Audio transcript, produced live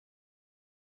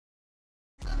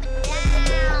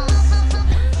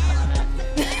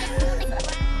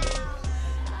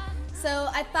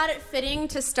I thought it fitting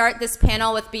to start this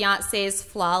panel with Beyonce's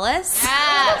Flawless.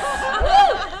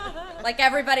 Yes. Like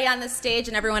everybody on this stage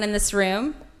and everyone in this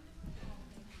room.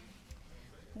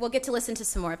 We'll get to listen to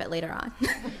some more of it later on.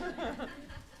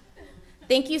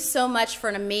 Thank you so much for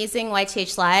an amazing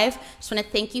YTHLive. Just want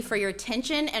to thank you for your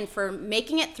attention and for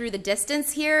making it through the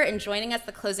distance here and joining us at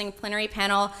the closing plenary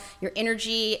panel, your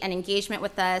energy and engagement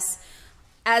with us.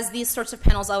 As these sorts of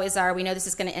panels always are, we know this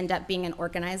is going to end up being an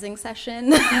organizing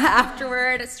session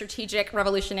afterward, a strategic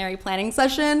revolutionary planning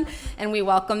session, and we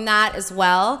welcome that as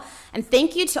well. And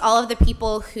thank you to all of the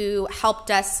people who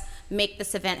helped us make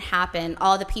this event happen,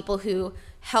 all the people who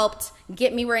helped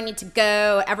get me where I need to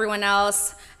go, everyone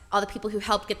else, all the people who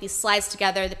helped get these slides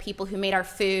together, the people who made our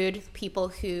food, the people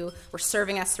who were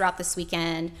serving us throughout this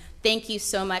weekend. Thank you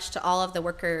so much to all of the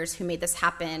workers who made this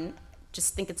happen.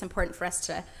 Just think it's important for us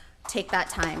to take that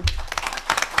time.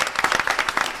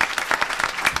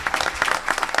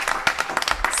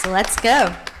 So let's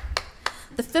go.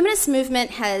 The feminist movement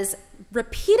has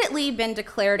repeatedly been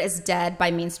declared as dead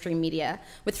by mainstream media,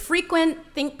 with frequent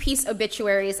think piece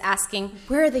obituaries asking,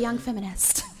 where are the young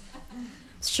feminists? I'm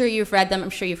sure you've read them, I'm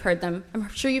sure you've heard them, I'm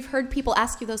sure you've heard people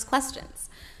ask you those questions.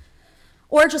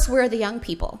 Or just where are the young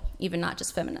people, even not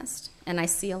just feminists? And I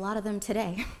see a lot of them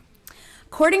today.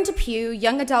 According to Pew,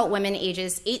 young adult women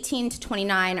ages 18 to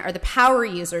 29 are the power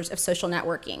users of social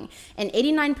networking, and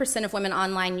 89% of women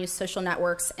online use social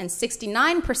networks, and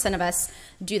 69% of us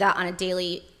do that on a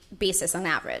daily basis on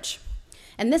average.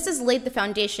 And this has laid the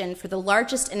foundation for the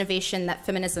largest innovation that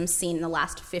feminism's seen in the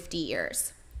last 50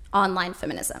 years, online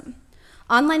feminism.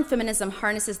 Online feminism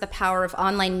harnesses the power of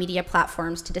online media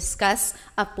platforms to discuss,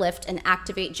 uplift, and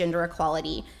activate gender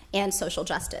equality and social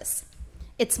justice.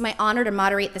 It's my honor to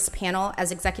moderate this panel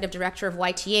as executive director of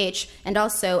YTH and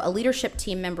also a leadership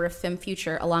team member of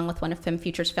Femfuture, along with one of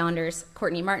Femfuture's founders,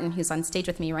 Courtney Martin, who's on stage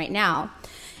with me right now.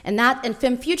 And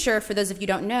Femfuture, for those of you who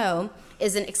don't know,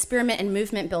 is an experiment in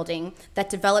movement building that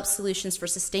develops solutions for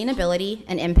sustainability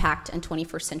and impact in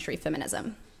 21st century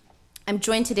feminism. I'm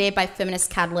joined today by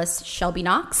feminist catalysts Shelby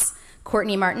Knox,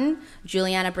 Courtney Martin,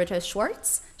 Juliana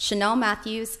Brito-Schwartz, Chanel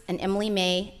Matthews, and Emily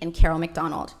May and Carol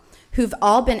McDonald, who've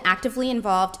all been actively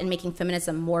involved in making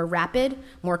feminism more rapid,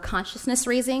 more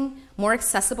consciousness-raising, more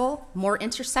accessible, more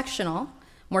intersectional,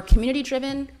 more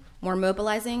community-driven, more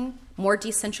mobilizing, more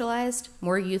decentralized,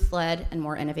 more youth-led, and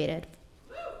more innovative.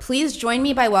 Please join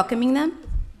me by welcoming them.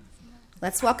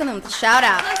 Let's welcome them with a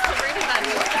shout-out.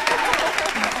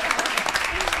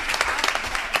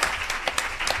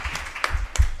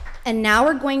 And now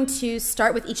we're going to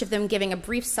start with each of them giving a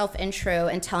brief self-intro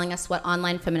and telling us what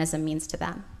online feminism means to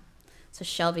them. So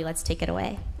Shelby, let's take it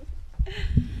away.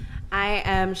 I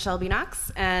am Shelby Knox,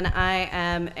 and I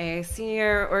am a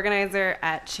senior organizer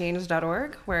at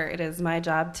change.org, where it is my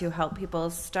job to help people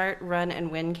start, run,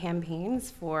 and win campaigns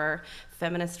for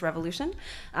feminist revolution.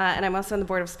 And I'm also on the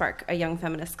board of Spark, a young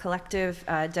feminist collective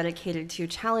dedicated to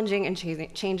challenging and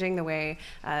changing the way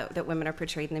that women are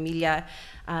portrayed in the media.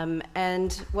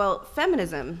 And, well,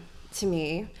 feminism, to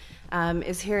me,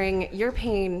 is hearing your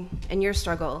pain and your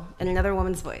struggle in another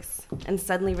woman's voice, and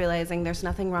suddenly realizing there's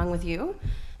nothing wrong with you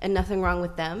and nothing wrong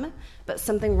with them, but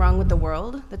something wrong with the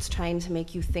world that's trying to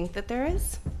make you think that there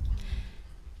is.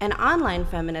 And online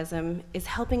feminism is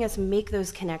helping us make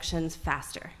those connections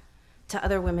faster to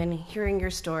other women, hearing your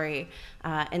story,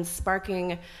 and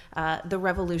sparking the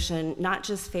revolution, not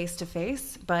just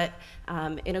face-to-face, but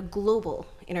in a global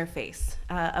interface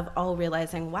of all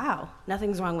realizing, wow,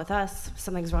 nothing's wrong with us,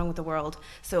 something's wrong with the world,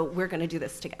 so we're gonna do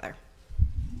this together.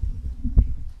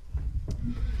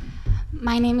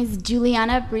 My name is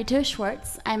Juliana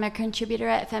Brito-Schwartz. I'm a contributor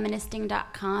at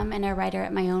feministing.com and a writer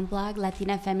at my own blog,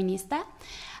 Latina Feminista.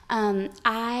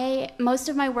 Most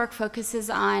of my work focuses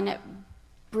on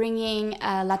bringing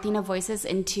Latina voices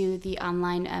into the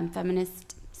online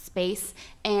feminist space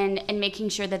and making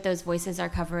sure that those voices are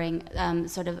covering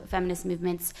sort of feminist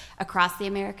movements across the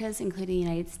Americas, including the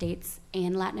United States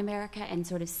and Latin America, and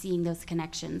sort of seeing those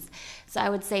connections. So I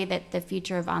would say that the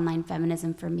future of online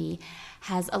feminism for me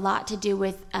has a lot to do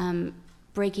with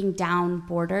breaking down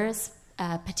borders,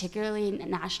 particularly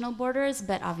national borders,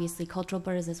 but obviously cultural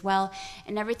borders as well,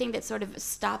 and everything that sort of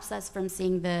stops us from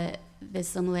seeing the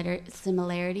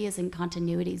similarities and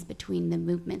continuities between the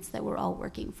movements that we're all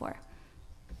working for.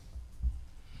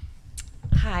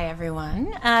 Hi,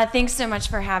 everyone. Thanks so much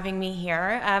for having me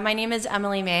here. My name is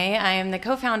Emily May. I am the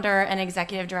co-founder and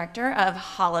executive director of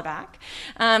Hollaback,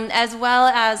 as well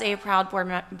as a proud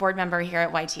board member here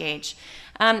at YTH.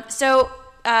 So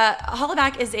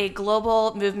Hollaback is a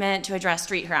global movement to address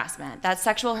street harassment. That's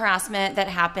sexual harassment that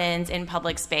happens in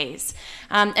public space.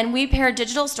 And we pair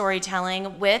digital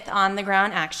storytelling with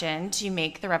on-the-ground action to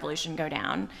make the revolution go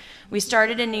down. We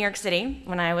started in New York City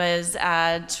when I was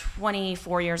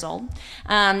 24 years old.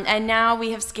 And now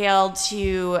we have scaled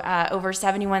to over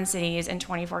 71 cities in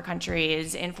 24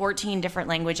 countries in 14 different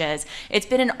languages. It's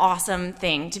been an awesome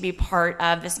thing to be part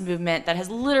of this movement that has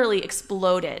literally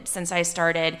exploded since I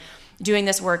started doing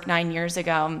this work 9 years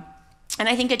ago. And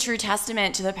I think a true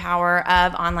testament to the power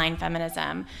of online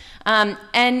feminism.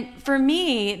 And for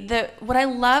me, what I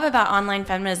love about online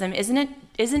feminism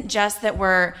isn't just that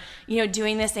we're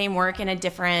doing the same work in a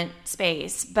different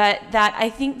space, but that I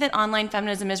think that online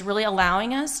feminism is really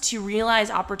allowing us to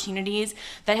realize opportunities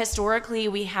that historically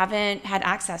we haven't had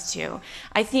access to.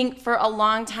 I think for a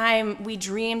long time we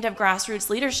dreamed of grassroots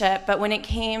leadership, but when it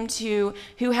came to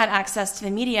who had access to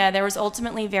the media, there was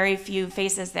ultimately very few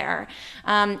faces there.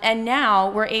 And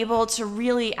now we're able to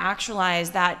really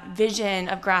actualize that vision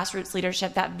of grassroots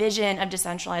leadership, that vision of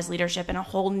decentralized leadership in a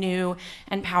whole new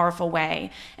and powerful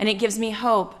way. And it gives me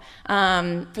hope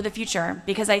for the future,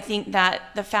 because I think that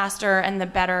the faster and the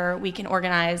better we can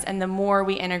organize and the more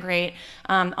we integrate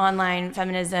online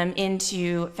feminism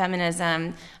into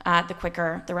feminism, the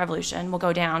quicker the revolution will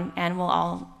go down and we'll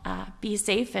all be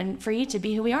safe and free to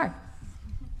be who we are.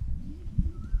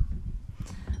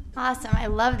 Awesome. I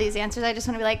love these answers. I just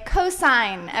want to be like,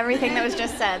 co-sign everything that was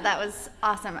just said. That was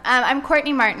awesome. I'm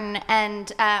Courtney Martin,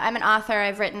 and I'm an author.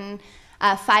 I've written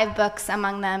 5 books,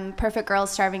 among them Perfect Girls,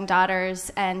 Starving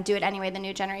Daughters, and Do It Anyway, The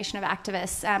New Generation of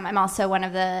Activists. I'm also one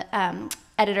of the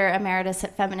editor emeritus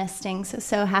at Feministing,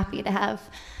 so happy to have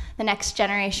the next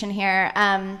generation here.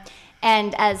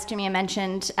 And as Jamia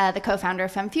mentioned, the co-founder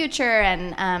of Femfuture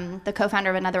and the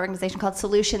co-founder of another organization called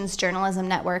Solutions Journalism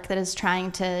Network that is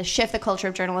trying to shift the culture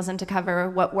of journalism to cover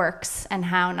what works and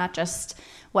how, not just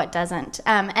what doesn't.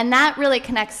 And that really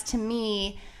connects to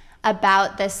me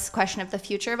about this question of the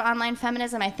future of online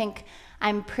feminism. I think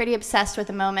I'm pretty obsessed with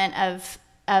the moment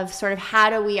of sort of how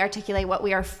do we articulate what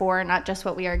we are for, not just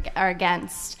what we are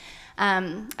against.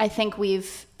 I think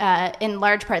we've, in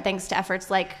large part thanks to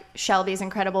efforts like Shelby's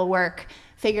incredible work,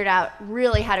 figured out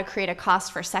really how to create a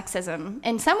cost for sexism,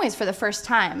 in some ways for the first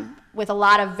time, with a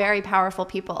lot of very powerful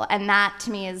people. And that,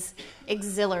 to me, is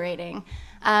exhilarating.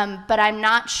 But I'm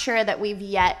not sure that we've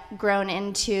yet grown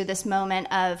into this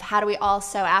moment of how do we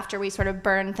also, after we sort of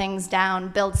burn things down,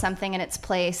 build something in its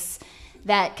place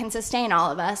that can sustain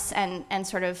all of us and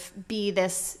sort of be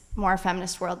this more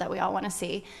feminist world that we all want to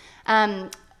see.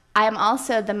 I am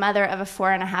also the mother of a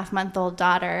 4.5-month-old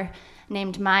daughter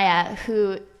named Maya,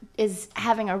 who is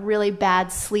having a really bad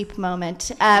sleep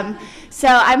moment. So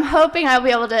I'm hoping I'll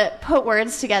be able to put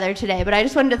words together today, but I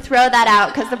just wanted to throw that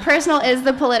out because the personal is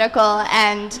the political,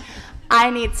 and I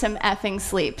need some effing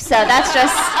sleep. So that's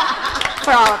just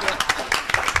for all of you.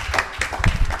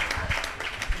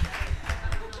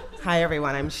 Hi,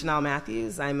 everyone. I'm Chanel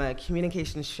Matthews. I'm a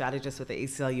communications strategist with the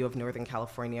ACLU of Northern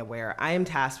California, where I am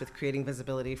tasked with creating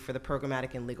visibility for the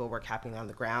programmatic and legal work happening on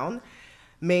the ground,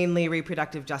 mainly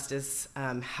reproductive justice,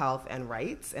 health and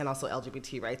rights, and also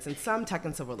LGBT rights, and some tech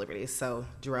and civil liberties, so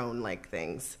drone-like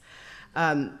things.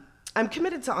 I'm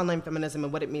committed to online feminism,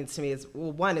 and what it means to me is,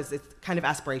 well, one is it's kind of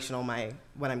aspirational,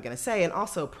 what I'm going to say, and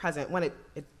also present when it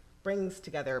brings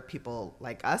together people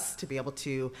like us to be able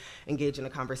to engage in a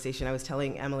conversation. I was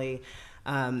telling Emily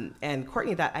and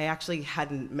Courtney that I actually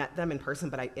hadn't met them in person,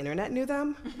 but I internet knew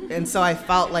them. And so I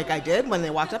felt like I did when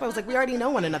they walked up. I was like, we already know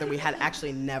one another. We had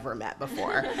actually never met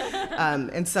before.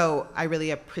 And so I really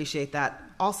appreciate that.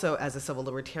 Also, as a civil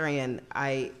libertarian,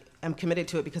 I am committed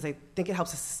to it because I think it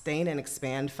helps us sustain and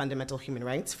expand fundamental human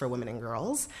rights for women and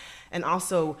girls, and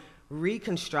also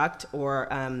reconstruct or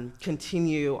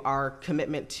continue our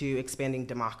commitment to expanding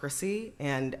democracy.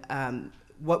 And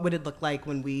what would it look like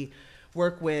when we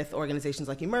work with organizations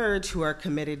like Emerge, who are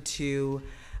committed to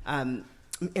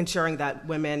ensuring that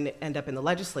women end up in the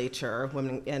legislature,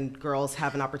 women and girls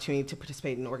have an opportunity to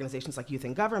participate in organizations like Youth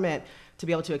in Government, to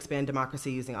be able to expand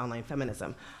democracy using online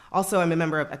feminism. Also, I'm a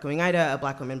member of Echoing Ida, a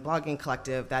Black women blogging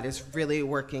collective that is really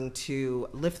working to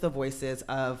lift the voices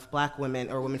of Black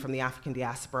women or women from the African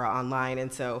diaspora online.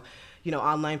 And so,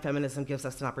 online feminism gives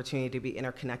us an opportunity to be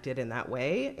interconnected in that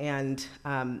way. And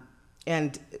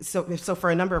so for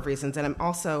a number of reasons, and I'm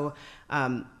also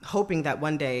hoping that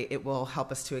one day it will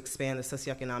help us to expand the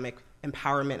socioeconomic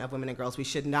empowerment of women and girls. We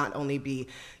should not only be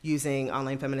using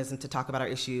online feminism to talk about our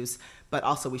issues, but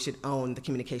also we should own the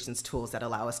communications tools that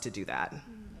allow us to do that.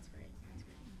 That's great.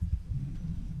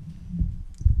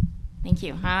 Thank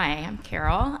you. Hi, I'm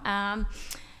Carol.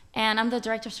 And I'm the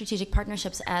Director of Strategic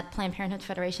Partnerships at Planned Parenthood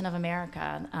Federation of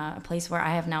America, a place where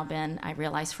I have now been, I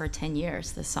realized, for 10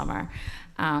 years this summer.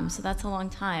 So that's a long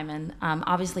time. And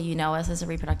obviously you know us as a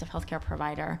reproductive health care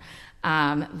provider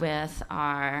with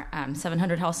our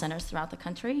 700 health centers throughout the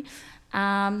country.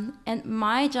 And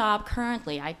my job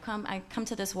currently, I come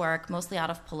to this work mostly out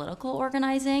of political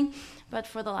organizing, but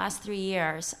for the last 3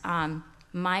 years,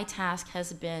 my task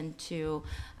has been to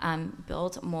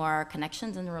build more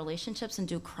connections and relationships and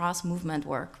do cross-movement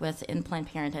work within Planned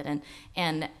Parenthood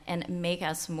and make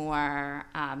us more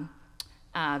of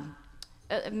an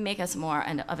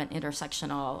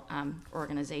intersectional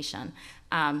organization.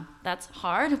 That's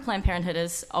hard. Planned Parenthood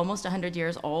is almost 100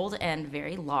 years old and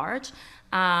very large,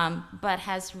 but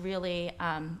has really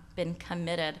been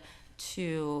committed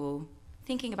to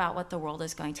thinking about what the world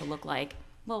is going to look like.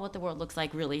 Well, what the world looks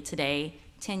like really today,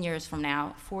 10 years from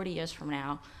now, 40 years from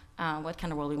now, what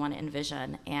kind of world we want to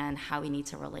envision and how we need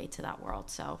to relate to that world.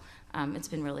 So it's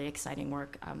been really exciting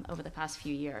work over the past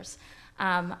few years.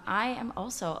 I am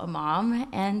also a mom,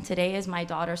 and today is my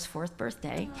daughter's 4th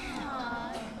birthday.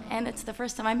 Aww. And it's the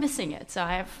first time I'm missing it, so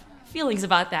I have feelings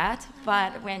about that.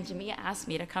 But when Jamia asked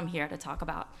me to come here to talk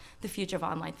about the future of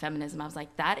online feminism, I was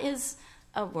like, that's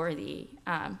a worthy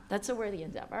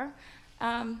endeavor.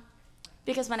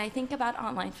 Because when I think about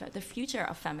the future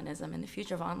of feminism and the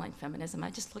future of online feminism, I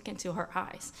just look into her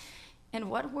eyes. And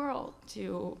what world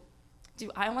do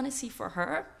I want to see for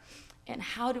her? And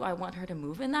how do I want her to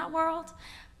move in that world?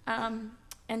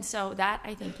 And so that,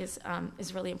 I think, is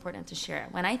really important to share.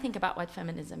 When I think about what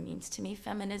feminism means to me,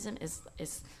 feminism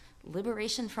is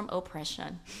liberation from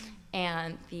oppression.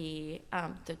 And the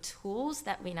tools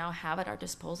that we now have at our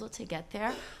disposal to get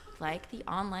there, like the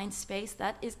online space,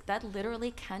 that literally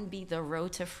can be the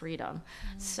road to freedom.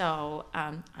 So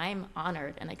I'm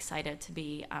honored and excited to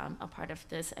be a part of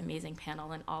this amazing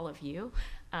panel and all of you,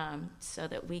 so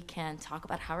that we can talk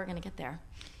about how we're going to get there.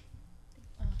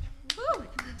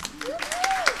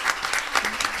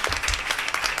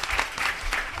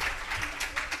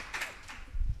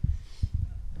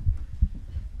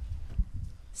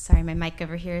 Sorry, my mic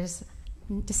over here is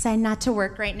deciding not to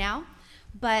work right now.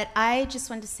 But I just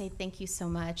wanted to say thank you so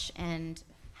much and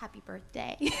happy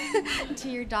birthday to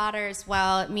your daughter as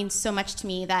well. It means so much to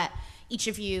me that each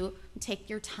of you take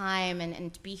your time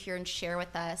and be here and share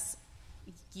with us.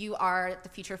 You are the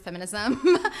future of feminism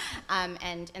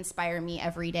and inspire me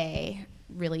every day,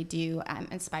 really do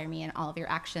inspire me in all of your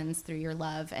actions through your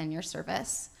love and your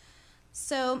service.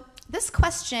 So this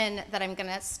question that I'm going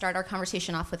to start our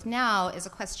conversation off with now is a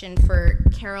question for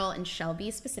Carol and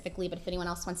Shelby specifically, but if anyone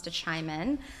else wants to chime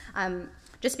in.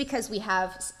 Just because we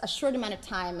have a short amount of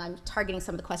time, I'm targeting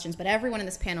some of the questions, but everyone in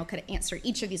this panel could answer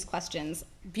each of these questions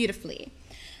beautifully.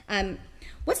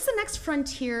 What's the next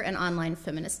frontier in online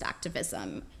feminist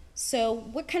activism? So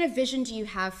what kind of vision do you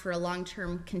have for a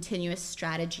long-term continuous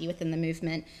strategy within the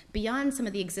movement beyond some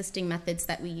of the existing methods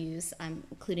that we use,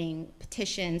 including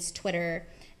petitions, Twitter,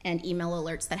 and email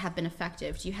alerts that have been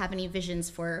effective? Do you have any visions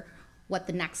for what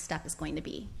the next step is going to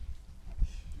be?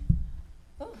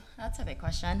 Oh, that's a big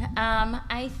question.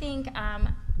 I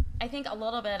think a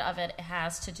little bit of it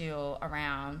has to do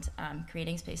around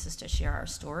creating spaces to share our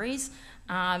stories.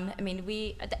 I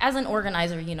mean, as an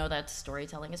organizer, you know that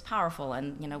storytelling is powerful,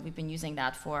 and we've been using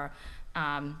that for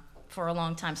a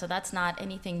long time. So that's not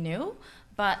anything new.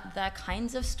 But the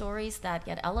kinds of stories that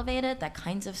get elevated, the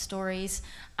kinds of stories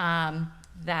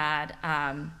that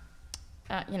are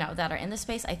in the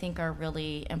space, I think are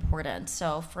really important.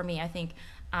 So for me, I think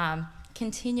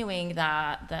continuing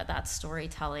that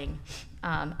storytelling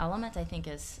element, I think,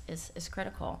 is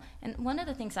critical. And one of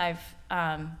the things I've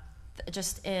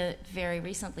very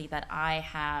recently that I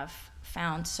have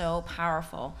found so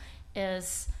powerful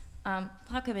is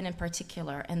Black women in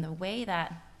particular, and the way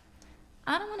that,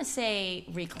 I don't want to say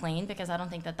reclaim, because I don't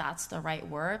think that that's the right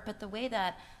word, but the way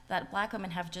that Black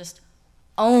women have just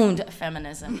owned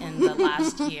feminism in the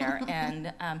last year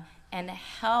and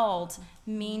held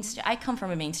I come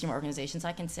from a mainstream organization, so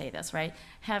I can say this, right?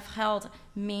 Have held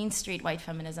Main Street white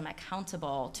feminism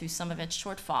accountable to some of its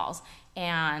shortfalls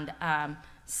and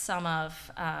some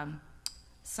of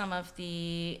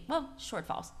the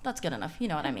shortfalls. That's good enough. You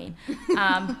know what I mean.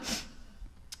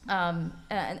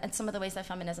 And some of the ways that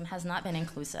feminism has not been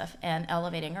inclusive, and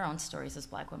elevating our own stories as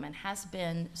Black women has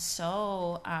been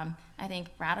so, I think,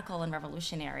 radical and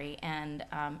revolutionary, and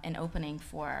an opening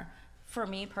for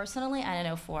me personally, and I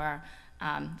know for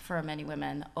many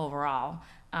women overall.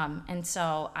 And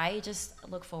so I just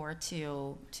look forward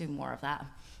to more of that.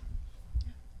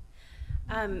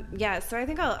 So I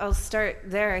think I'll start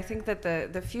there. I think that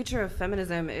the future of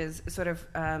feminism is sort of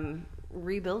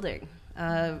rebuilding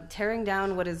tearing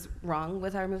down what is wrong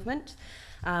with our movement,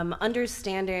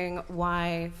 understanding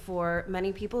why for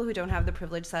many people who don't have the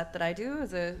privilege set that I do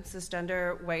as a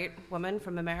cisgender white woman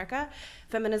from America,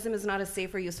 feminism is not a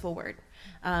safe or useful word.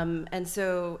 And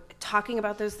so talking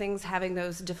about those things, having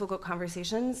those difficult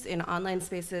conversations in online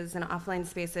spaces and offline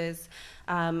spaces,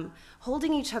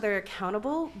 holding each other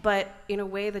accountable, but in a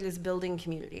way that is building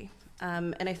community.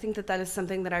 And I think that that is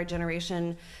something that our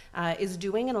generation is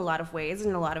doing in a lot of ways,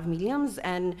 in a lot of mediums.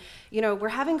 And, you know, we're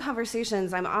having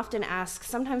conversations. I'm often asked,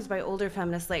 sometimes by older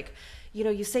feminists, like, you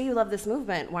know, you say you love this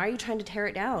movement. Why are you trying to tear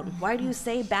it down? Why do you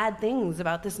say bad things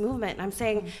about this movement? And I'm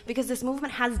saying, because this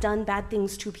movement has done bad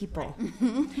things to people.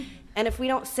 And if we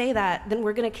don't say that, then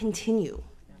we're going to continue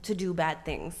to do bad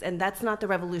things, and that's not the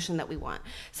revolution that we want.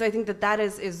 So I think that that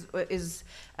is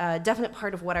a definite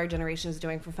part of what our generation is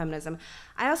doing for feminism.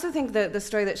 I also think that the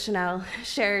story that Chanel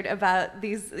shared about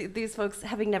these folks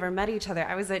having never met each other.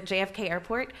 I was at JFK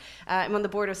Airport. I'm on the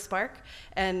board of Spark,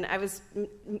 and I was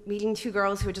meeting two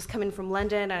girls who had just come in from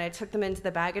London, and I took them into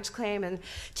the baggage claim, and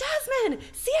Jasmine,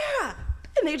 Sierra,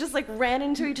 and they just like ran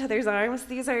into each other's arms.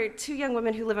 These are two young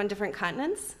women who live on different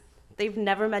continents. They've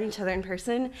never met each other in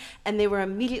person, and they were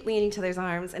immediately in each other's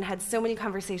arms and had so many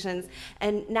conversations.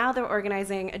 And now they're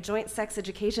organizing a joint sex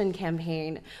education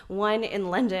campaign, one in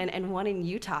London and one in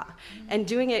Utah, and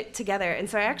doing it together. And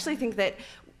so I actually think that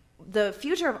the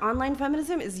future of online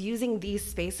feminism is using these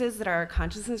spaces that are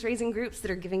consciousness-raising groups that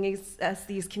are giving us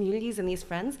these communities and these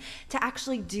friends to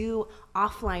actually do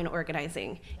offline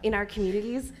organizing in our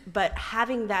communities, but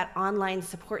having that online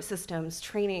support systems,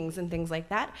 trainings, and things like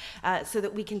that, so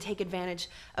that we can take advantage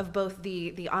of both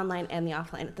the online and the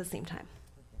offline at the same time.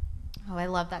 Oh, I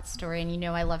love that story, and you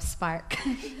know I love Spark.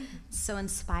 So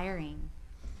inspiring.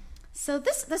 So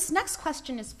this next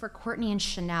question is for Courtney and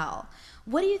Chanel.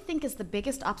 What do you think is the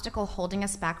biggest obstacle holding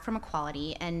us back from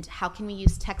equality, and how can we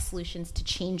use tech solutions to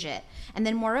change it? And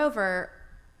then moreover,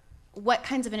 what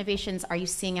kinds of innovations are you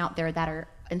seeing out there that are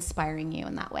inspiring you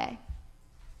in that way?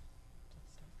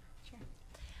 Sure.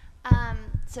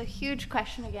 So huge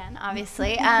question again,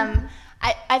 obviously.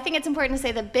 I think it's important to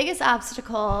say the biggest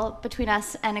obstacle between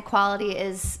us and equality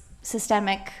is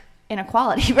systemic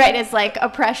inequality, right? It's like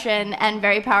oppression and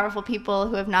very powerful people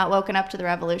who have not woken up to the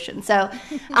revolution. So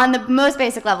on the most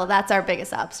basic level, that's our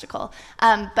biggest obstacle.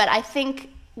 But I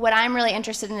think what I'm really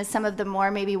interested in is some of the more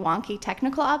maybe wonky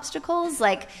technical obstacles,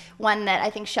 like one that I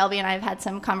think Shelby and I have had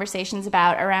some conversations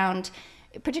about around,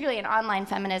 particularly in online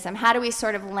feminism. How do we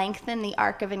sort of lengthen the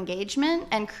arc of engagement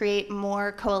and create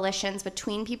more coalitions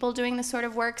between people doing this sort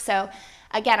of work? So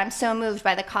again, I'm so moved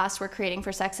by the cost we're creating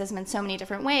for sexism in so many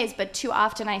different ways, but too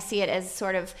often I see it as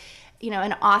sort of, you know,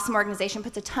 an awesome organization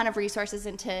puts a ton of resources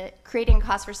into creating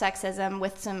cost for sexism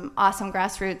with some awesome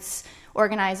grassroots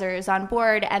organizers on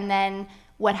board, and then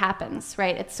what happens,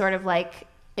 right? It's sort of like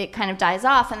it kind of dies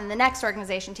off, and then the next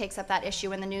organization takes up that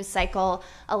issue when the news cycle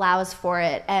allows for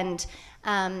it. And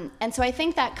so I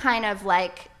think that kind of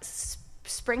like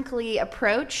sprinkly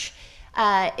approach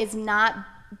is not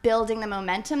building the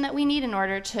momentum that we need in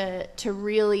order to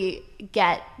really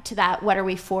get to that what are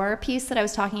we for piece that I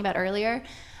was talking about earlier.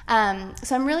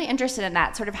 So I'm really interested in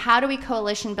that, sort of how do we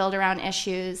coalition build around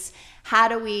issues? How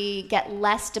do we get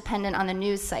less dependent on the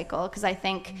news cycle? Because I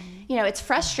think, you know, it's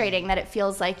frustrating that it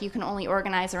feels like you can only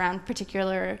organize around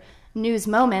particular news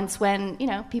moments when, you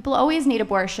know, people always need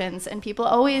abortions and people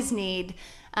always need,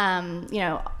 you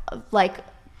know, like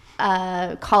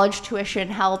college tuition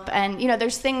help. And, you know,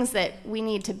 there's things that we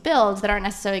need to build that aren't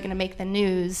necessarily going to make the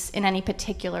news in any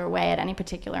particular way at any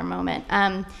particular moment.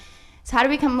 So how do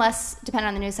we become less dependent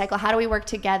on the news cycle? How do we work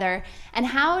together? And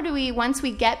how do we, once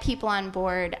we get people on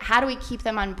board, how do we keep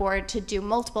them on board to do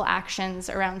multiple actions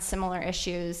around similar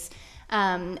issues,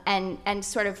 and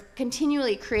sort of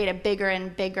continually create a bigger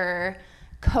and bigger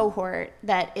cohort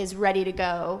that is ready to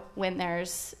go when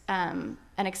there's an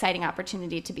exciting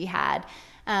opportunity to be had?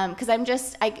 Because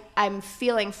I'm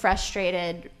feeling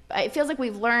frustrated. It feels like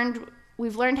we've learned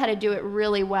how to do it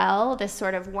really well, this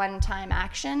sort of one-time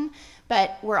action,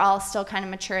 but we're all still kind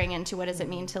of maturing into what does it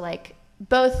mean to like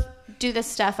both do this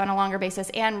stuff on a longer basis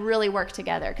and really work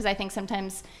together. Because I think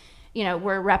sometimes, you know,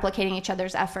 we're replicating each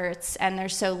other's efforts and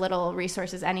there's so little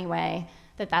resources anyway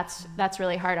that's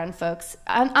really hard on folks.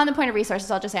 On the point of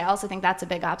resources, I'll just say I also think that's a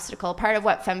big obstacle. Part of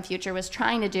what Femfuture was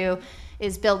trying to do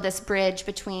is build this bridge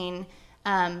between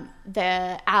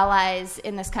the allies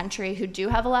in this country who do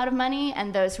have a lot of money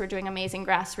and those who are doing amazing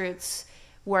grassroots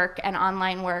work and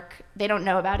online work. They don't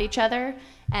know about each other,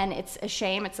 And it's a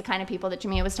shame. It's the kind of people that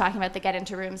Jamia was talking about that get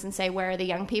into rooms and say, where are the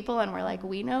young people? And we're like,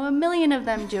 we know a million of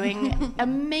them doing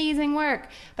amazing work.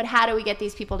 But how do we get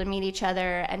these people to meet each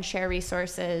other and share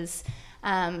resources?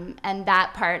 And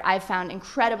that part I've found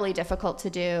incredibly difficult to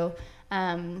do.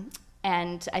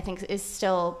 And I think is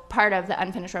still part of the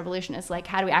unfinished revolution, is like,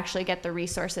 how do we actually get the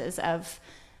resources of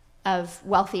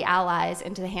wealthy allies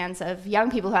into the hands of young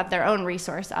people who have their own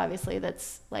resource, obviously,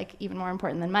 that's like even more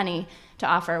important than money to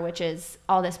offer, which is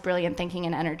all this brilliant thinking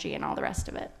and energy and all the rest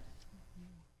of it.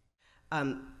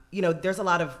 You know, there's a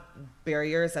lot of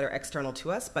barriers that are external to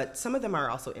us, but some of them are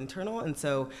also internal. And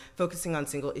so focusing on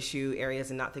single issue areas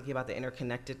and not thinking about the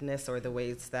interconnectedness or the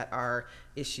ways that our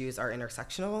issues are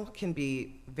intersectional can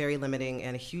be very limiting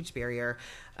and a huge barrier.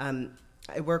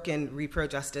 I work in repro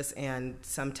justice and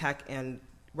some tech, and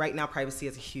right now privacy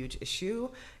is a huge issue,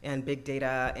 and big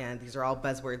data, and these are all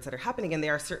buzzwords that are happening, and they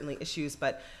are certainly issues,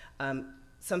 but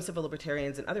some civil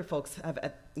libertarians and other folks have,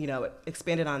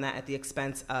 expanded on that at the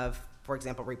expense of, for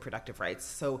example, reproductive rights.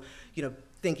 So,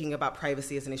 thinking about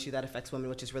privacy as an issue that affects women,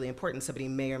 which is really important. Somebody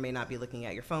may or may not be looking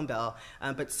at your phone bill,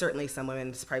 but certainly some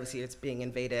women's privacy is being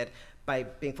invaded by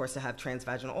being forced to have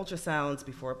transvaginal ultrasounds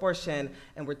before abortion,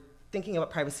 and we're thinking about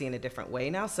privacy in a different way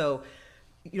now. So,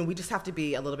 we just have to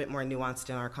be a little bit more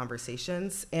nuanced in our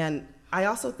conversations. And I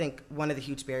also think one of the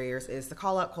huge barriers is the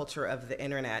call-out culture of the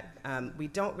internet. We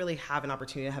don't really have an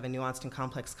opportunity to have a nuanced and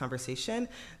complex conversation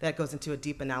that goes into a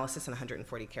deep analysis in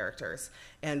 140 characters.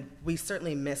 And we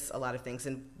certainly miss a lot of things.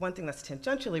 And one thing that's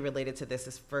tangentially related to this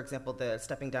is, for example, the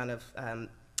stepping down of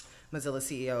Mozilla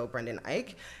CEO Brendan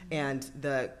Eich, and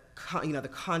the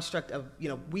construct of,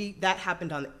 that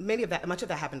happened on, much of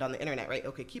that happened on the internet, right?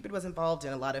 OkCupid was involved,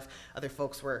 and a lot of other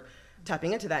folks were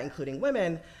tapping into that, including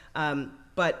women.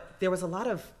 But there was a lot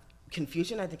of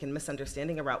confusion, I think, and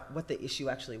misunderstanding about what the issue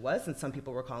actually was. And some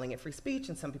people were calling it free speech,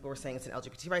 and some people were saying it's an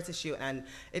LGBT rights issue. And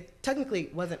it technically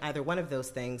wasn't either one of those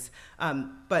things,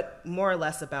 but more or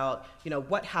less about,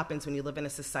 what happens when you live in a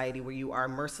society where you are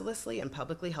mercilessly and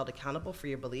publicly held accountable for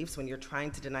your beliefs when you're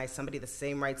trying to deny somebody the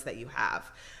same rights that you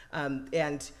have.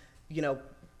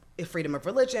 If freedom of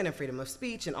religion and freedom of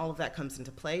speech and all of that comes into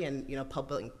play in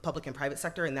public and private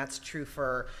sector, and that's true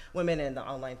for women in the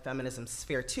online feminism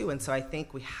sphere too. And so I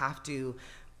think we have to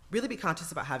really be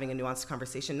conscious about having a nuanced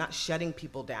conversation, not shutting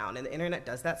people down. And the internet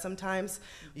does that sometimes.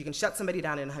 You can shut somebody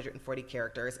down in 140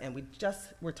 characters, and we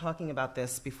just were talking about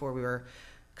this before we were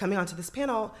coming onto this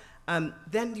panel.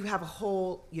 Then you have a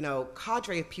whole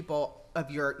cadre of people, of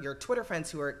your Twitter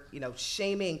friends, who are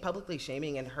publicly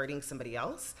shaming and hurting somebody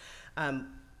else.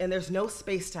 And there's no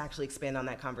space to actually expand on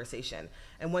that conversation.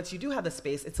 And once you do have the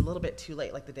space, it's a little bit too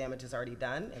late, like the damage is already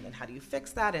done, and then how do you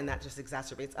fix that? And that just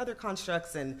exacerbates other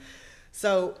constructs. And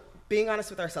so being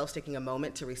honest with ourselves, taking a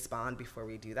moment to respond before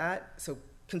we do that. So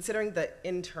considering the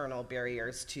internal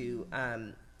barriers to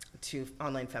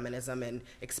online feminism and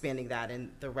expanding that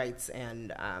and the rights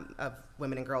and of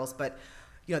women and girls, but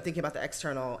thinking about the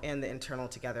external and the internal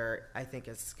together, I think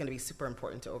is going to be super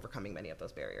important to overcoming many of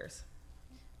those barriers.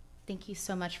 Thank you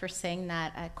so much for saying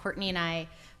that. Courtney and I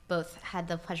both had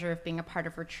the pleasure of being a part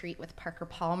of a retreat with Parker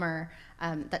Palmer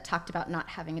that talked about not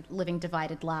living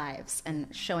divided lives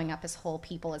and showing up as whole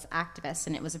people, as activists.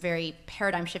 And it was a very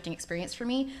paradigm shifting experience for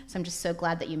me. So I'm just so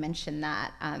glad that you mentioned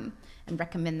that and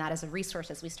recommend that as a resource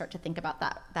as we start to think about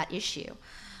that issue.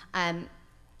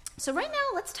 So right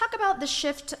now, let's talk about the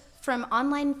shift from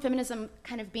online feminism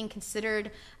kind of being considered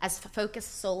as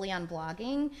focused solely on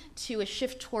blogging to a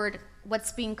shift toward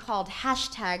what's being called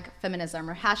hashtag feminism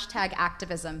or hashtag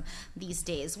activism these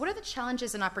days. What are the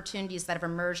challenges and opportunities that have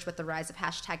emerged with the rise of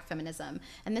hashtag feminism?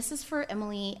 And this is for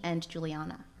Emily and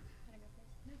Juliana.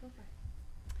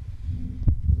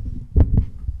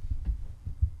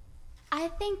 I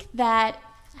think that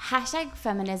hashtag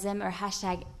feminism or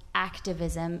hashtag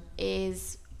activism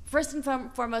is first and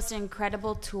foremost an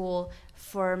incredible tool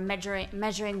for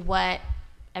measuring what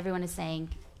everyone is saying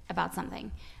about something.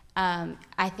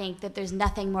 I think that there's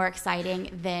nothing more exciting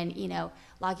than,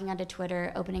 logging onto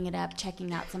Twitter, opening it up,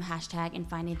 checking out some hashtag and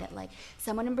finding that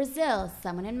someone in Brazil,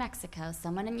 someone in Mexico,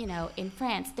 someone in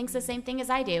France thinks the same thing as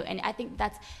I do. And I think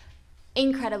that's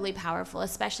incredibly powerful,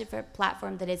 especially for a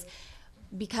platform that is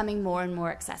becoming more and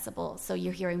more accessible. So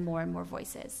you're hearing more and more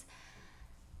voices.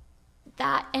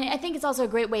 And I think it's also a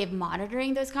great way of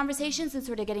monitoring those conversations and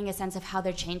sort of getting a sense of how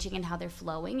they're changing and how they're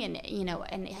flowing, and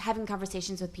and having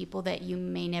conversations with people that you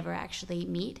may never actually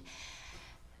meet.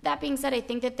 That being said, I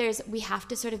think that we have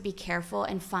to sort of be careful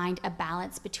and find a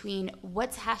balance between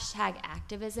what's hashtag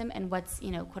activism and what's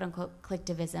quote unquote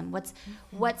collectivism.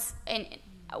 And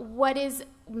what is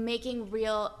making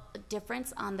real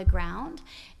difference on the ground,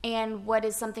 and what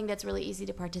is something that's really easy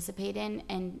to participate in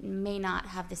and may not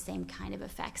have the same kind of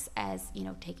effects as, you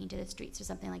know, taking to the streets or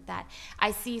something like that.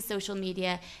 I see social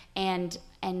media and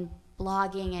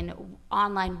blogging and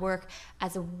online work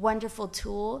as a wonderful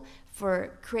tool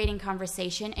for creating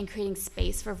conversation and creating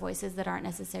space for voices that aren't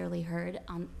necessarily heard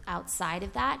outside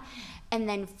of that, and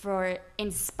then for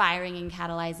inspiring and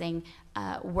catalyzing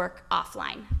work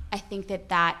offline. I think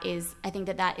that is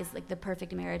like the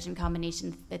perfect marriage and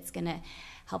combination that's going to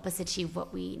help us achieve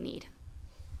what we need.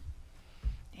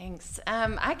 Thanks.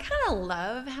 I kind of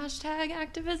love hashtag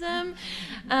activism,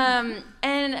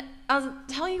 and I'll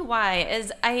tell you why.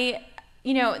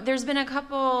 There's been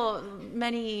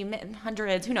many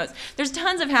hundreds, who knows? There's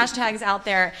tons of hashtags out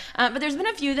there, but there's been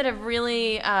a few that have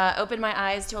really opened my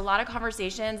eyes to a lot of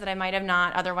conversations that I might have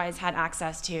not otherwise had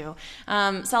access to.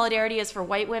 Solidarity is for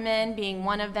white women being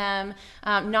one of them.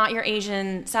 Not your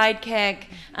Asian sidekick.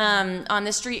 On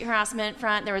the street harassment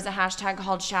front, there was a hashtag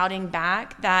called Shouting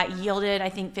Back that yielded, I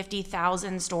think,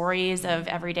 50,000 stories of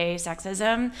everyday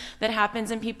sexism that happens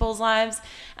in people's lives.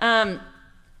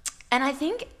 And I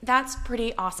think that's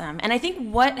pretty awesome. And I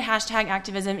think what hashtag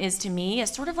activism is to me is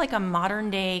sort of like a modern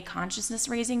day consciousness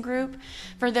raising group.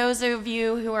 For those of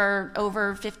you who are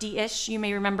over 50-ish, you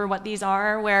may remember what these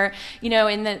are, where, in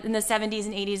the 70s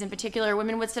and 80s in particular,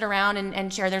 women would sit around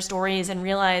and share their stories and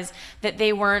realize that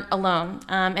they weren't alone,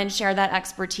 and share that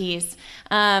expertise.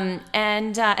 And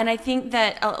I think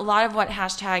that a lot of what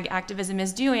hashtag activism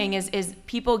is doing is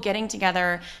people getting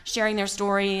together, sharing their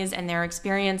stories and their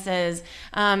experiences,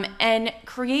 and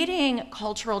creating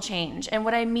cultural change. And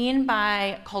what I mean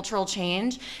by cultural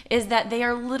change is that they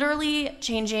are literally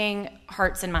changing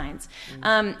hearts and minds.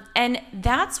 And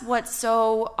that's what's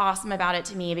so awesome about it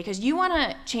to me, because you want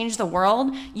to change the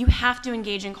world, you have to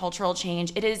engage in cultural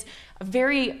change. It is a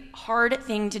very hard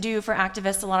thing to do for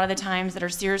activists a lot of the times that are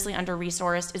seriously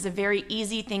under-resourced. Is a very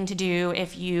easy thing to do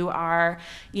if you are,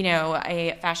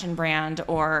 a fashion brand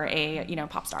or a,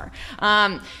 pop star.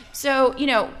 So,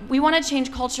 we want to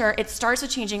change culture. It starts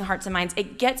with changing hearts and minds.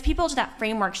 It gets people to that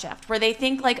framework shift where they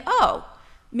think like, oh,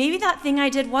 maybe that thing I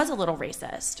did was a little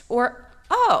racist. Or,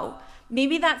 oh,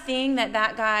 maybe that thing that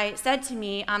guy said to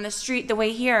me on the street the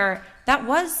way here, that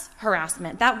was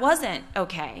harassment. That wasn't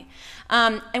okay.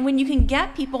 And when you can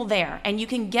get people there and you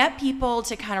can get people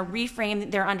to kind of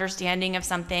reframe their understanding of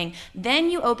something, then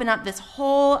you open up this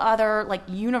whole other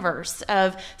universe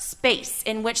of space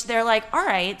in which they're like, all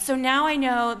right, so now I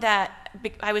know that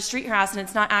I was street harassed and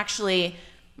it's not actually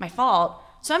my fault.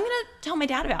 So I'm going to tell my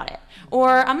dad about it,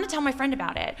 or I'm going to tell my friend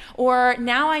about it, or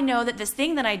now I know that this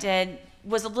thing that I did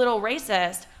was a little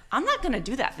racist. I'm not going to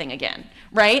do that thing again,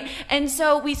 right? And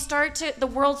so the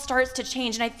world starts to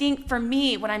change. And I think for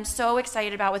me, what I'm so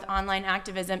excited about with online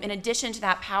activism, in addition to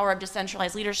that power of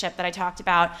decentralized leadership that I talked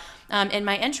about in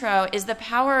my intro, is the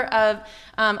power of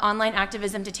online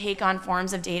activism to take on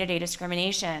forms of day-to-day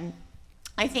discrimination.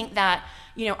 I think that,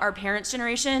 our parents'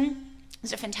 generation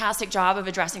does a fantastic job of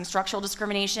addressing structural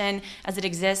discrimination as it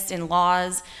exists in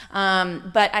laws.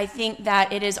 But I think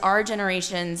that it is our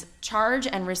generation's charge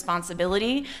and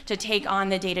responsibility to take on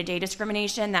the day-to-day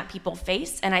discrimination that people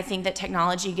face. And I think that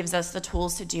technology gives us the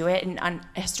tools to do it in a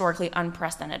historically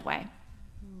unprecedented way.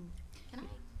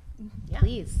 Yeah.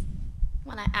 Please. I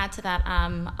want to add to that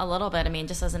a little bit.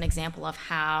 Just as an example of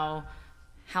how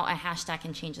a hashtag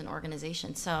can change an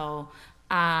organization. So,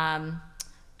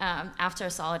 after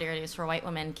Solidarity is for White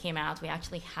Women came out,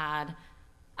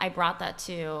 I brought that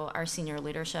to our senior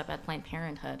leadership at Planned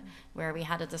Parenthood, where we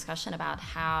had a discussion about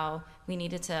how we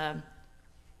needed to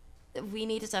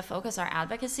focus our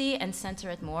advocacy and center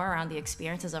it more around the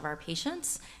experiences of our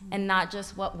patients, and not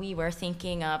just what we were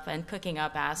thinking of and cooking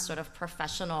up as sort of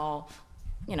professional,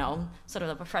 sort of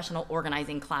the professional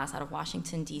organizing class out of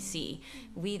Washington, D.C.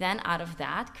 We then, out of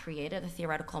that, created a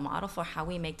theoretical model for how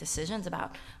we make decisions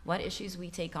about what issues we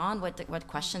take on, what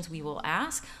questions we will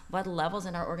ask, what levels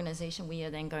in our organization we are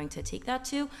then going to take that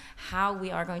to, how we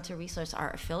are going to resource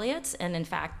our affiliates. And in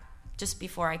fact, just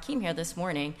before I came here this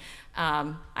morning,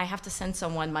 I have to send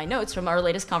someone my notes from our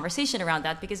latest conversation around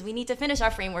that, because we need to finish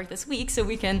our framework this week so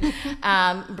we can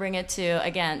bring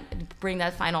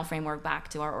that final framework back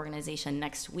to our organization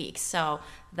next week. So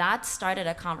that started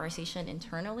a conversation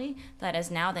internally that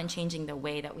is now then changing the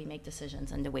way that we make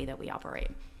decisions and the way that we operate.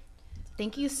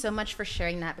 Thank you so much for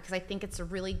sharing that, because I think it's a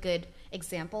really good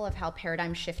example of how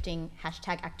paradigm shifting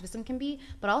hashtag activism can be,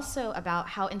 but also about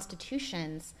how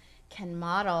institutions can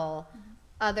model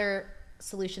other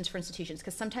solutions for institutions,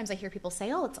 because sometimes I hear people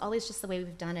say, oh, it's always just the way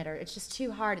we've done it, or it's just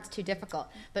too hard, it's too difficult.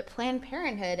 But Planned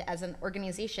Parenthood, as an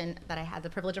organization that I had the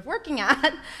privilege of working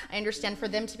at, I understand for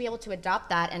them to be able to adopt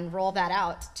that and roll that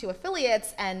out to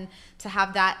affiliates and to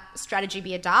have that strategy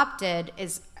be adopted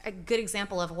is a good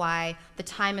example of why the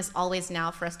time is always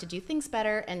now for us to do things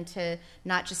better and to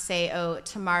not just say, oh,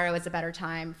 tomorrow is a better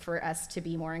time for us to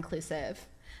be more inclusive.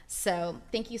 So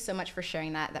thank you so much for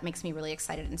sharing that. That makes me really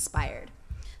excited and inspired.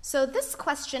 So this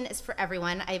question is for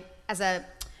everyone. As a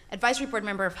advisory board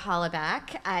member of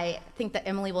Hollaback, I think that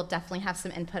Emily will definitely have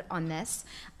some input on this.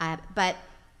 But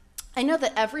I know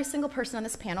that every single person on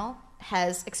this panel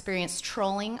has experienced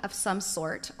trolling of some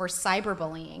sort or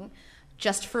cyberbullying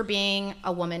just for being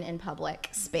a woman in public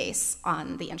space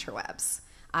on the interwebs.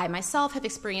 I myself have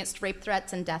experienced rape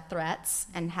threats and death threats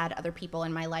and had other people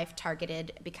in my life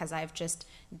targeted because I've just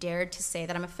dared to say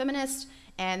that I'm a feminist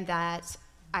and that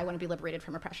I want to be liberated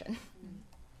from oppression.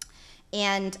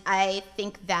 And I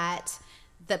think that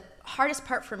the hardest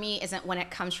part for me isn't when it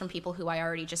comes from people who I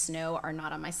already just know are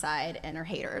not on my side and are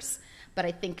haters. But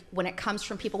I think when it comes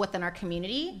from people within our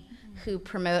community who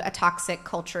promote a toxic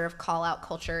culture of call-out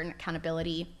culture and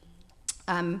accountability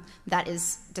that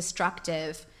is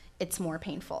destructive, it's more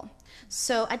painful.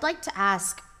 So I'd like to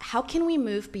ask, how can we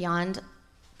move beyond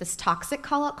this toxic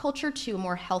call-out culture to a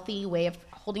more healthy way of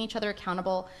holding each other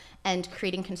accountable and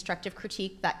creating constructive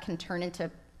critique that can turn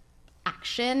into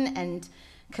action and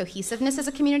cohesiveness as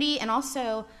a community? And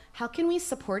also, how can we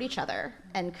support each other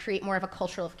and create more of a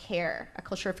culture of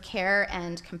care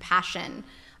and compassion,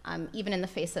 even in the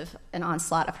face of an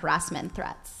onslaught of harassment and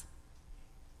threats?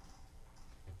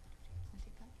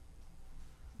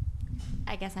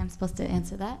 I guess I'm supposed to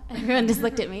answer that. Everyone just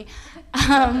looked at me.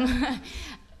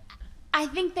 I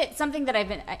think that something that I've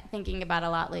been thinking about a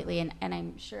lot lately, and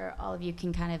I'm sure all of you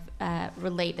can kind of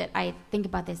relate, that I think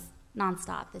about this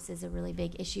nonstop. This is a really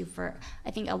big issue for,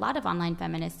 I think, a lot of online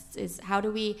feminists, is how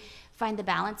do we find the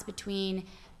balance between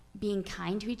being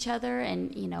kind to each other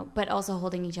and, but also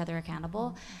holding each other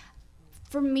accountable.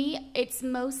 For me, it's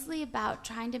mostly about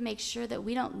trying to make sure that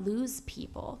we don't lose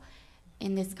people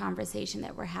in this conversation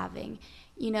that we're having.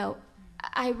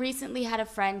 I recently had a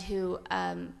friend who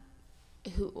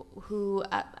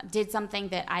did something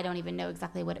that I don't even know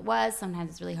exactly what it was. Sometimes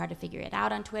it's really hard to figure it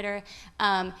out on Twitter.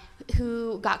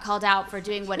 Who got called out for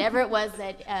doing whatever it was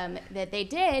that they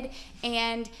did,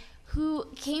 and who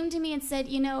came to me and said,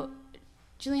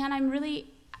 Juliana,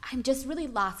 I'm just really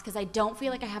lost because I don't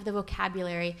feel like I have the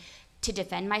vocabulary to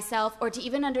defend myself or to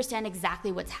even understand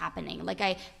exactly what's happening. Like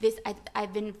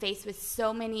I've been faced with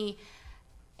so many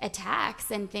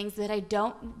attacks and things that I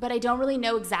don't really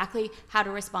know exactly how to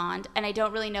respond, and I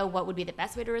don't really know what would be the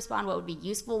best way to respond, what would be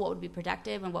useful, what would be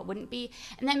productive, and what wouldn't be.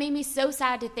 And that made me so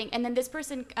sad to think. And then this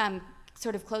person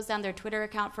sort of closed down their Twitter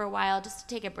account for a while just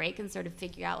to take a break and sort of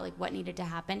figure out like what needed to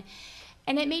happen.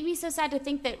 And it made me so sad to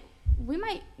think that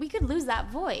we could lose that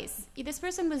voice. This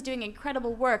person was doing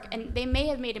incredible work, and they may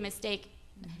have made a mistake,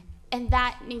 and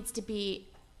that needs to be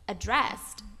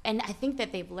addressed. And I think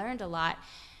that they've learned a lot.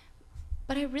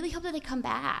 But I really hope that they come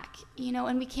back,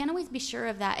 and we can't always be sure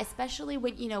of that, especially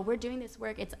when, we're doing this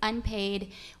work, it's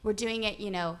unpaid, we're doing it,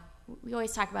 we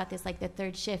always talk about this, like the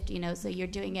third shift, so you're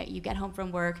doing it, you get home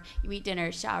from work, you eat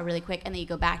dinner, shower really quick, and then you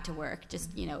go back to work,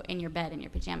 just, in your bed, in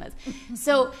your pajamas.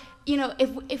 So,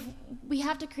 if we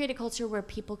have to create a culture where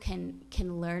people can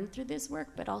learn through this work,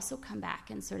 but also come back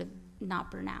and sort of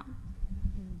not burn out.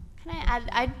 Can I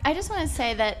add? I just want to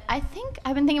say that I think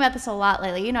I've been thinking about this a lot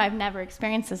lately. I've never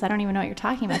experienced this. I don't even know what you're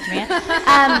talking about, Jamia.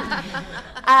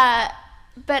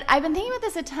 But I've been thinking about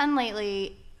this a ton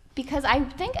lately because I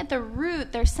think at the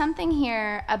root there's something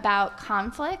here about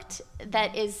conflict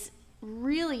that is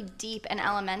really deep and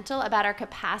elemental about our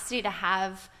capacity to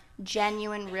have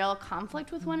genuine, real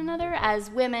conflict with one another as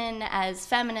women, as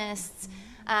feminists.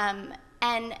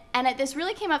 And this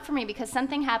really came up for me because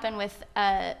something happened with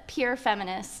a peer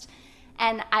feminist,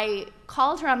 and I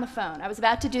called her on the phone. I was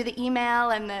about to do the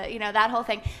email and that whole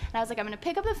thing, and I was like, I'm going to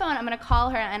pick up the phone, I'm going to call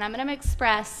her, and I'm going to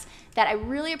express that I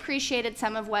really appreciated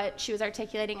some of what she was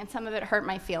articulating, and some of it hurt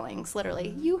my feelings,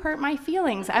 literally. You hurt my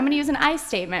feelings. I'm going to use an I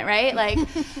statement, right?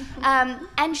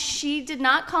 And she did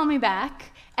not call me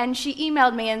back, and she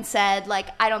emailed me and said,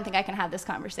 I don't think I can have this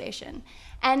conversation.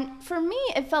 And for me,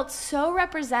 it felt so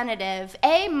representative,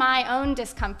 my own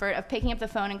discomfort of picking up the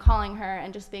phone and calling her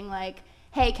and just being like,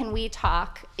 hey, can we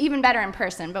talk? Even better in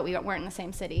person, but we weren't in the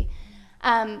same city.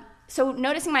 So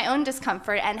noticing my own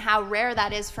discomfort and how rare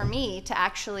that is for me to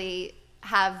actually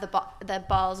have the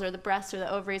balls or the breasts or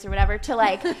the ovaries or whatever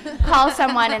to call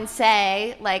someone and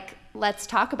say, let's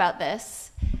talk about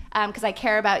this because I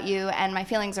care about you and my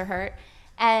feelings are hurt.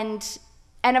 And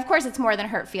of course, it's more than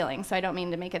hurt feelings, so I don't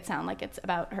mean to make it sound like it's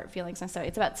about hurt feelings necessarily.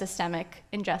 It's about systemic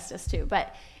injustice, too.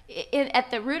 But at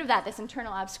the root of that, this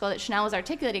internal obstacle that Chanel was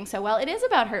articulating so well, it is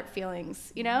about hurt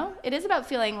feelings, you know? It is about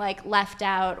feeling like left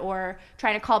out or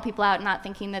trying to call people out, not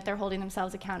thinking that they're holding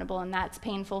themselves accountable, and that's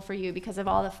painful for you because of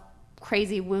all the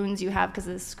crazy wounds you have because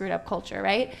of this screwed up culture,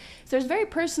 right? So there's very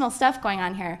personal stuff going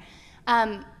on here.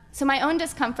 So my own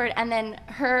discomfort and then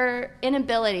her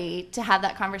inability to have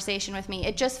that conversation with me,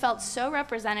 it just felt so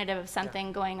representative of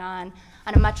something going on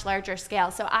a much larger scale.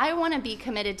 So I want to be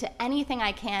committed to anything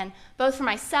I can, both for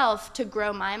myself to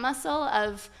grow my muscle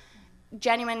of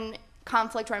genuine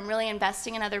conflict where I'm really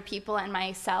investing in other people and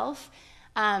myself,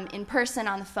 in person,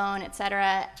 on the phone,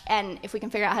 etc. And if we can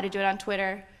figure out how to do it on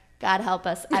Twitter, God help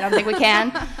us, I don't think we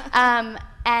can.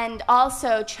 And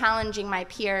also challenging my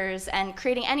peers and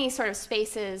creating any sort of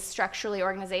spaces structurally,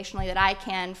 organizationally that I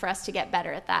can for us to get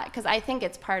better at that. Because I think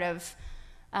it's part of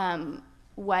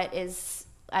what is,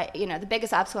 the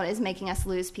biggest obstacle is making us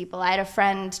lose people. I had a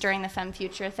friend during the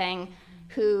Femfuture thing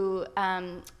who,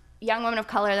 young woman of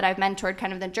color that I've mentored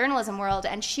kind of in the journalism world,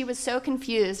 and she was so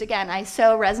confused. Again, I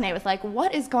so resonate with like,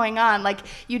 what is going on? Like,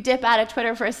 you dip out of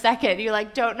Twitter for a second, you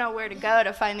like don't know where to go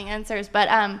to find the answers. But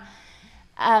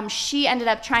she ended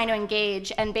up trying to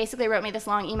engage and basically wrote me this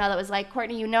long email that was like,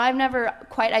 Courtney, I've never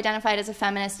quite identified as a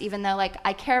feminist, even though like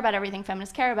I care about everything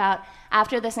feminists care about.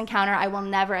 After this encounter, I will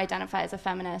never identify as a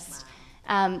feminist.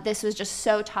 This was just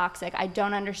so toxic. I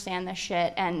don't understand this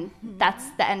shit, and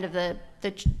that's the end of the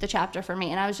chapter for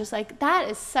me. And I was just like, that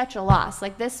is such a loss.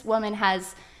 Like, this woman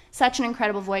has such an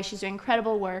incredible voice. She's doing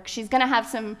incredible work. She's going to have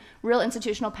some real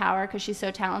institutional power because she's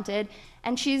so talented,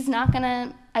 and she's not going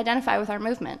to identify with our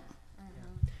movement.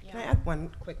 Can I add one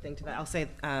quick thing to that? I'll say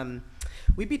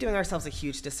we'd be doing ourselves a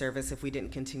huge disservice if we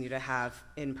didn't continue to have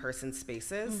in-person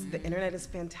spaces. The internet is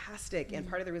fantastic, and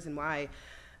part of the reason why,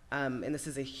 and this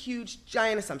is a huge,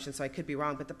 giant assumption, so I could be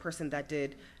wrong, but the person that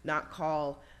did not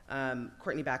call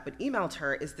Courtney back but emailed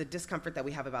her is the discomfort that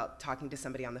we have about talking to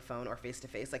somebody on the phone or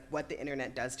face-to-face, like what the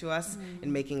internet does to us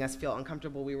and making us feel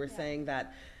uncomfortable. We were saying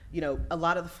that, a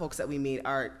lot of the folks that we meet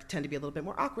tend to be a little bit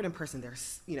more awkward in person.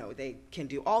 They can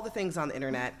do all the things on the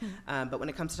internet, but when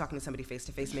it comes to talking to somebody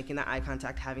face-to-face, making that eye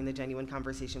contact, having the genuine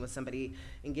conversation with somebody,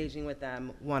 engaging with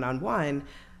them one-on-one,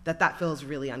 that feels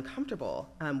really uncomfortable.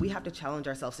 We have to challenge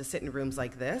ourselves to sit in rooms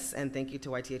like this, and thank you to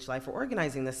YTHLive for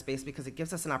organizing this space, because it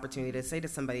gives us an opportunity to say to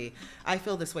somebody, I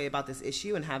feel this way about this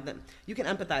issue, and have them, you can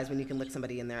empathize when you can look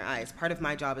somebody in their eyes. Part of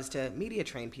my job is to media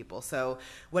train people. So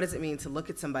what does it mean to look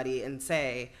at somebody and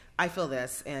say, I feel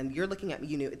this, and you're looking at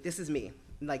me, this is me.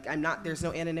 Like, there's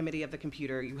no anonymity of the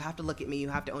computer. You have to look at me, you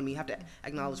have to own me, you have to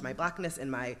acknowledge my blackness and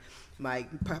my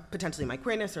potentially my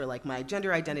queerness or like my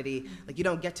gender identity. Like, you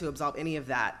don't get to absolve any of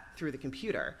that through the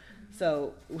computer.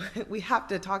 So we have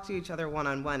to talk to each other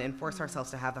one-on-one and force ourselves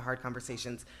to have the hard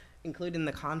conversations, including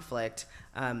the conflict,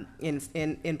 in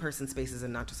in-person spaces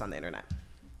and not just on the internet.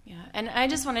 Yeah, and I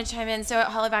just want to chime in. So at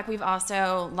YTHLive, we've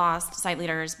also lost site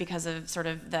leaders because of sort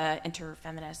of the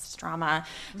inter-feminist drama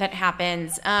that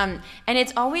happens. And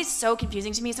it's always so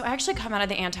confusing to me. So I actually come out of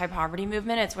the anti-poverty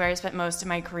movement. It's where I spent most of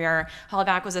my career.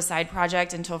 YTHLive was a side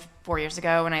project until 4 years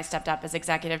ago when I stepped up as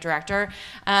executive director.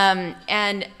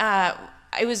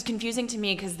 It was confusing to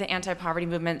me because the anti-poverty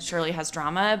movement surely has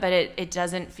drama, but it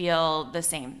doesn't feel the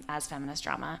same as feminist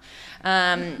drama.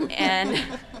 And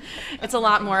it's a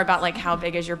lot more about like, how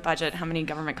big is your budget, how many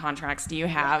government contracts do you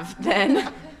have,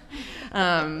 than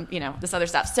this other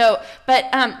stuff. So, but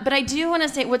I do want to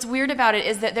say what's weird about it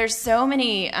is that there's so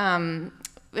many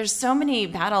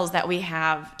battles that we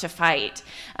have to fight.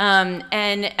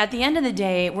 And at the end of the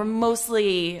day, we're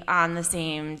mostly on the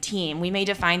same team. We may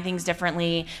define things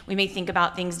differently. We may think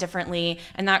about things differently.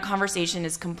 And that conversation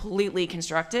is completely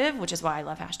constructive, which is why I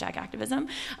love #activism.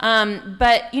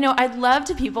 But, I'd love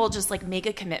to people just like make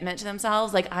a commitment to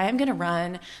themselves. Like, I am going to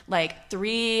run like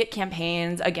 3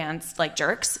 campaigns against like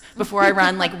jerks before I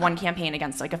run like 1 campaign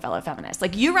against like a fellow feminist.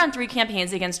 Like, you run 3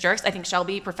 campaigns against jerks. I think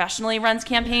Shelby professionally runs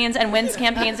campaigns and wins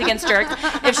campaigns against jerks.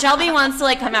 If Shelby wants to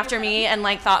like come after me and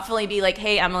like thoughtfully be like,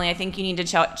 hey, Emily, I think you need to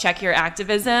check your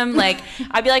activism, like,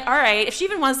 I'd be like, all right. If she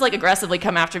even wants to like aggressively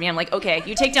come after me, I'm like, okay,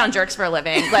 you take down jerks for a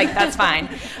living, like, that's fine.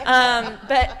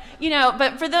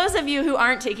 But for those of you who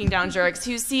aren't taking down jerks,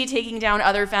 who see taking down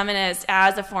other feminists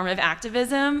as a form of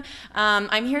activism,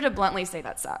 I'm here to bluntly say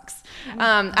that sucks.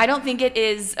 I don't think it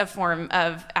is a form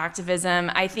of activism.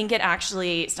 I think it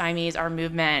actually stymies our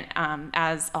movement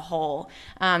as a whole.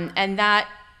 And that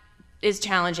is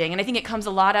challenging. And I think it comes a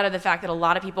lot out of the fact that a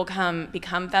lot of people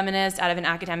become feminists out of an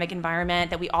academic environment,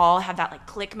 that we all have that like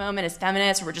click moment as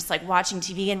feminists where we're just like watching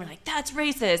TV and we're like, that's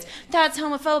racist, that's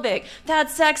homophobic,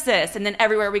 that's sexist. And then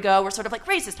everywhere we go, we're sort of like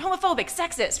racist, homophobic,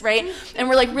 sexist, right? And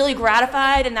we're like really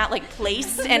gratified in that like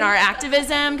place in our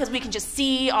activism because we can just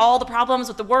see all the problems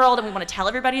with the world and we want to tell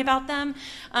everybody about them.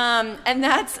 And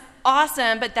that's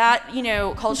awesome, but that, you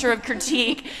know, culture of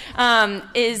critique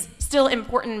is still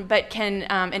important, but can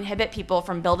inhibit people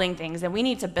from building things. And we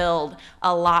need to build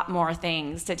a lot more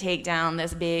things to take down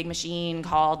this big machine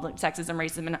called like, sexism,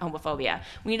 racism, and homophobia.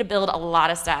 We need to build a lot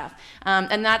of stuff.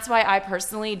 And that's why I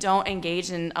personally don't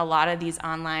engage in a lot of these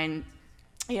online,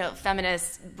 you know,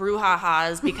 feminist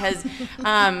brouhahas because,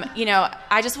 you know,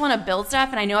 I just want to build stuff,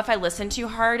 and I know if I listen too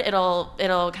hard, it'll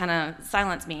kind of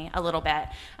silence me a little bit.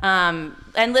 And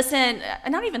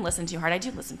not even listen too hard. I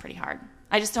do listen pretty hard.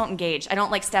 I just don't engage. I don't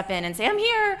like step in and say, I'm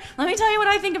here, let me tell you what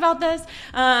I think about this.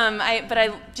 But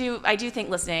I do think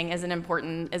listening is an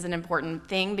important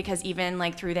thing, because even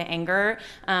like through the anger,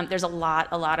 there's a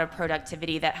lot of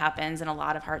productivity that happens and a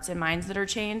lot of hearts and minds that are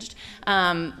changed.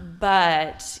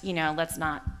 But, you know, let's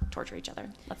not torture each other.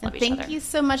 Let's love each other. Thank you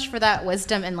so much for that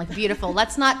wisdom and like beautiful.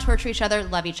 Let's not torture each other,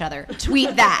 love each other.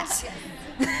 Tweet that.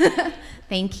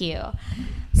 Thank you.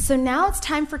 So now it's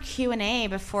time for Q&A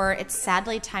before it's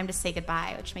sadly time to say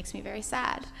goodbye, which makes me very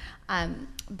sad.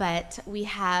 But we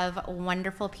have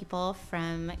wonderful people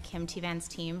from Kim T. Van's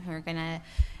team who are going to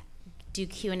do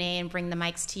Q&A and bring the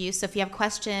mics to you. So if you have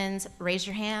questions, raise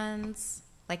your hands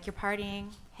like you're partying.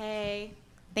 Hey,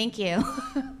 thank you.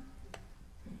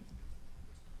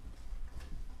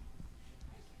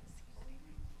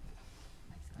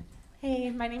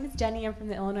 Hey, my name is Jenny. I'm from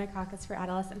the Illinois Caucus for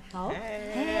Adolescent Health.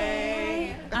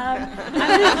 Hey.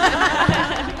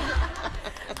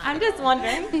 I'm just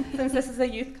wondering, since this is a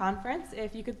youth conference,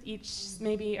 if you could each,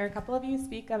 maybe, or a couple of you,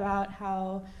 speak about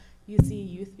how you see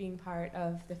youth being part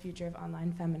of the future of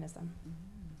online feminism.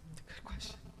 Good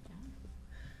question.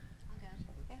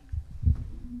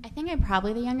 I think I'm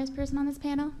probably the youngest person on this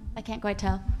panel. I can't quite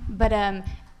tell. But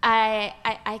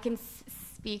I can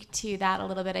speak to that a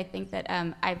little bit. I think that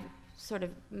I've sort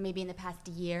of maybe in the past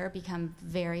year become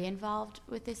very involved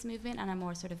with this movement on a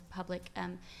more sort of public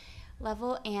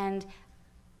level. And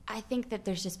I think that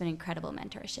there's just been incredible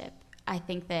mentorship. I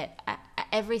think that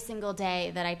every single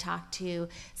day that I talk to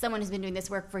someone who's been doing this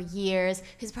work for years,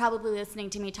 who's probably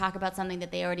listening to me talk about something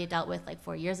that they already dealt with like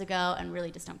 4 years ago and really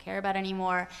just don't care about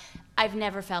anymore, I've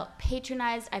never felt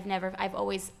patronized. I've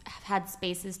always had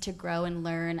spaces to grow and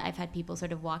learn. I've had people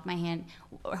sort of hold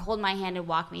my hand and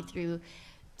walk me through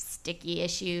sticky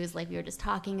issues like we were just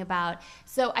talking about.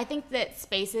 So I think that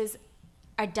spaces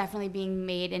are definitely being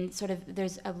made, and sort of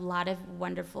there's a lot of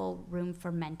wonderful room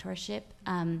for mentorship.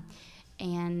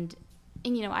 And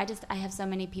you know, I have so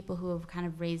many people who have kind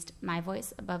of raised my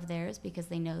voice above theirs because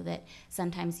they know that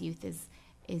sometimes youth is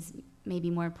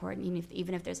maybe more important,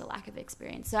 even if there's a lack of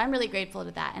experience. So I'm really grateful to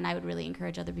that, and I would really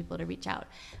encourage other people to reach out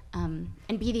and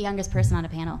be the youngest person on a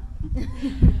panel.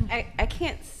 I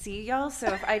can't see y'all,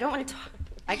 so if I don't want to talk,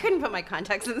 I couldn't put my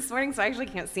contacts in this morning, so I actually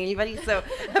can't see anybody, so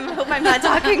I hope I'm not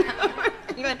talking over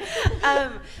anyone.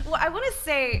 Well, I want to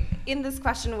say in this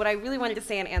question what I really wanted to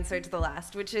say in answer to the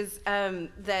last, which is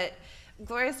that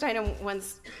Gloria Steinem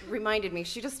once reminded me,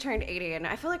 she just turned 80, and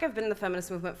I feel like I've been in the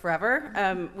feminist movement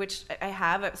forever, which I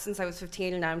have since I was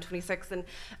 15, and now I'm 26, and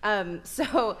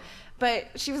but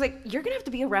she was like, you're going to have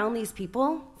to be around these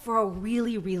people for a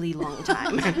really, really long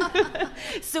time.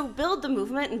 So build the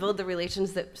movement and build the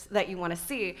relations that you want to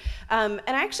see. And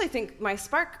I actually think my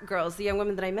Spark girls, the young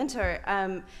women that I mentor,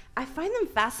 I find them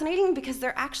fascinating because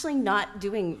they're actually not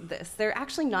doing this. They're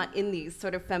actually not in these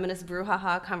sort of feminist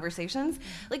brouhaha conversations.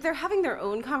 Like, they're having their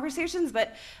own conversations,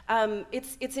 but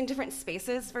it's in different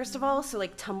spaces, first of all. So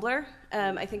like Tumblr,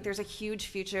 I think there's a huge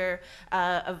future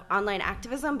of online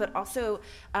activism, but also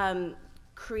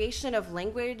creation of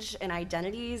language and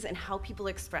identities and how people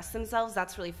express themselves.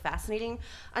 That's really fascinating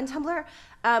on Tumblr.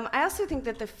 I also think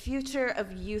that the future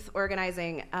of youth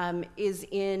organizing is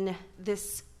in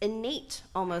this innate,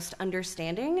 almost,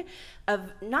 understanding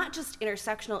of not just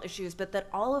intersectional issues, but that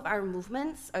all of our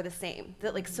movements are the same.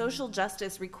 That like social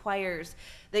justice requires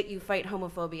that you fight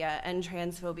homophobia and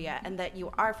transphobia, and that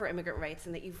you are for immigrant rights,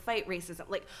 and that you fight racism.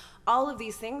 Like all of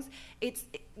these things,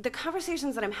 the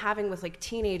conversations that I'm having with like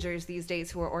teenagers these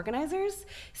days who are organizers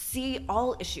see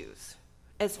all issues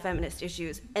as feminist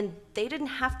issues, and they didn't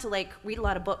have to like read a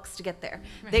lot of books to get there.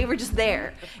 They were just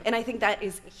there, and I think that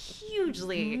is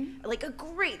hugely like a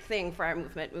great thing for our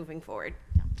movement moving forward.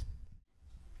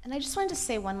 And I just wanted to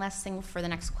say one last thing for the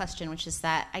next question, which is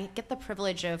that I get the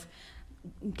privilege of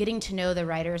getting to know the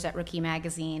writers at Rookie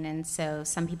Magazine. And so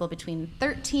some people between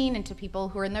 13 and to people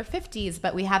who are in their 50s,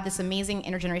 but we have this amazing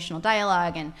intergenerational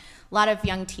dialogue, and a lot of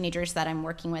young teenagers that I'm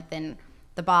working with, and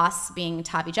the boss being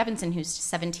Tavi Jepinson, who's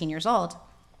 17 years old,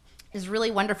 is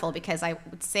really wonderful, because I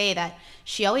would say that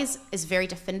she always is very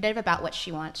definitive about what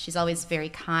she wants. She's always very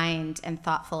kind and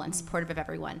thoughtful and supportive of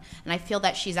everyone. And I feel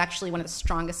that she's actually one of the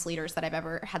strongest leaders that I've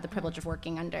ever had the privilege of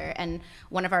working under. And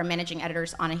one of our managing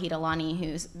editors, Anahita Lani,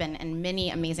 who's been in many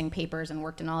amazing papers and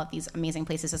worked in all of these amazing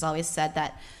places, has always said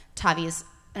that Tavi is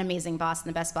an amazing boss and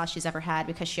the best boss she's ever had,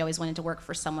 because she always wanted to work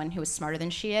for someone who was smarter than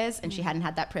she is, and she hadn't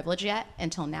had that privilege yet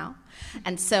until now.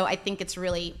 And so I think it's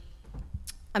really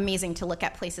amazing to look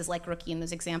at places like Rookie and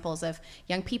those examples of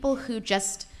young people who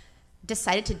just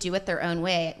decided to do it their own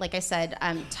way. Like I said,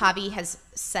 Tavi has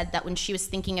said that when she was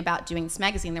thinking about doing this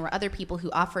magazine, there were other people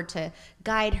who offered to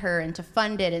guide her and to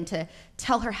fund it and to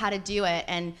tell her how to do it.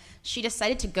 And she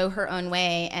decided to go her own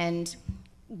way and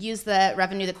use the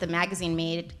revenue that the magazine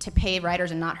made to pay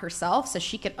writers and not herself, so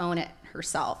she could own it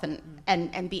herself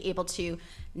and be able to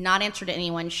not answer to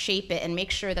anyone, shape it, and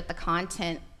make sure that the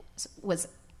content was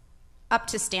up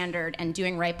to standard and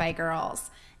doing right by girls.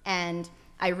 And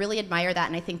I really admire that,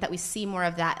 and I think that we see more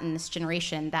of that in this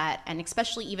generation, and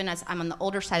especially even as I'm on the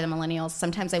older side of the millennials,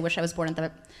 sometimes I wish I was born on the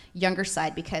younger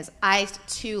side, because I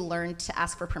too learned to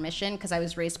ask for permission, because I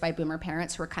was raised by boomer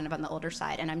parents who were kind of on the older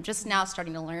side, and I'm just now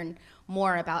starting to learn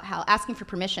more about how asking for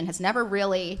permission has never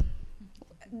really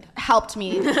helped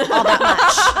me all that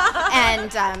much.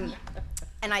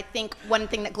 And I think one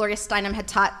thing that Gloria Steinem had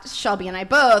taught Shelby and I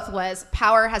both was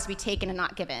power has to be taken and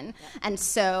not given. Yeah. And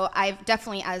so I've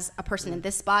definitely, as a person in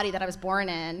this body that I was born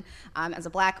in, as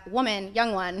a black woman,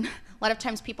 young one, a lot of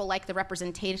times people like the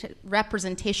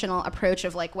representational approach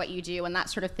of like what you do and that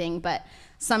sort of thing. But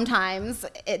sometimes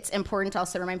it's important to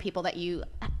also remind people that you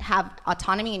have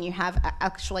autonomy and you have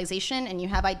actualization and you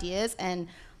have ideas, and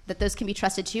that those can be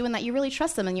trusted too, and that you really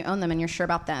trust them and you own them and you're sure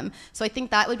about them. So I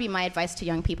think that would be my advice to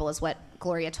young people, is what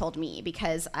Gloria told me,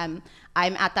 because I'm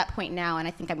at that point now, and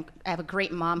I think I have a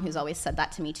great mom who's always said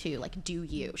that to me too, like, do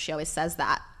you? She always says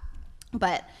that.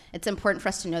 But it's important for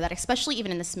us to know that, especially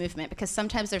even in this movement, because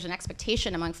sometimes there's an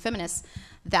expectation among feminists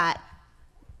that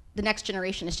the next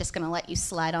generation is just going to let you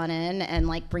slide on in and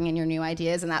like bring in your new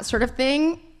ideas and that sort of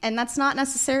thing, and that's not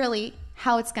necessarily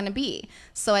how it's going to be.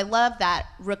 So I love that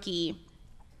Rookie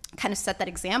kind of set that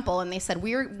example, and they said,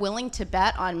 we're willing to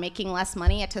bet on making less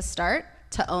money to start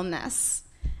to own this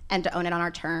and to own it on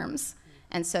our terms.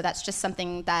 And so that's just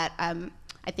something that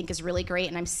I think is really great,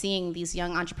 and I'm seeing these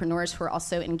young entrepreneurs who are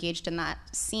also engaged in that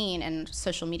scene, and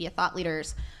social media thought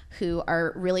leaders who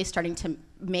are really starting to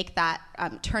make that,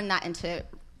 turn that into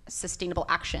sustainable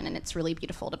action, and it's really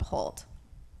beautiful to behold.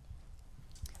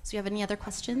 So you have any other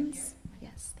questions?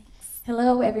 Yes.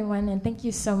 Hello, everyone, and thank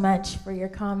you so much for your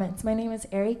comments. My name is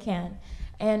Ari Can,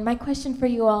 and my question for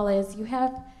you all is, you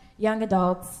have young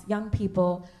adults, young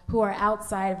people who are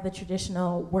outside of the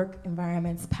traditional work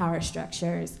environments, power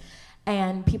structures,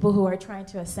 and people who are trying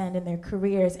to ascend in their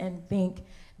careers and think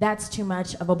that's too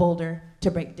much of a boulder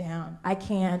to break down. I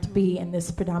can't be in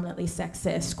this predominantly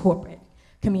sexist corporate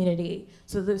community.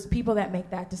 So there's people that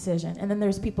make that decision. And then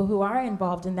there's people who are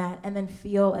involved in that and then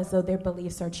feel as though their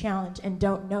beliefs are challenged and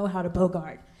don't know how to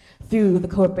bogart through the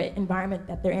corporate environment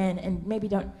that they're in, and maybe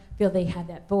don't feel they have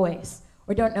that voice,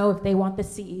 or don't know if they want the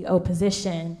CEO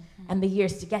position and the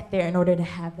years to get there in order to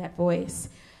have that voice.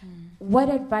 What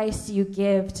advice do you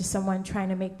give to someone trying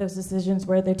to make those decisions,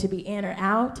 whether to be in or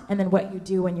out, and then what you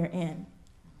do when you're in?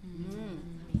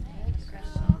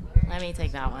 Let me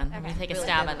take that one. Let me take a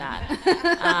stab at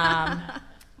that.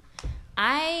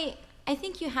 I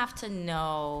think you have to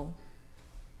know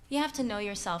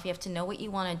yourself. You have to know what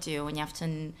you want to do, and you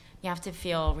have to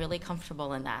feel really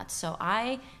comfortable in that. So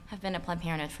I have been at Planned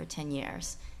Parenthood for 10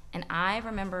 years, and I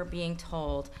remember being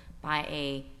told by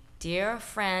a dear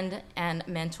friend and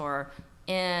mentor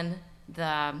in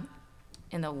the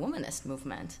womanist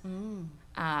movement.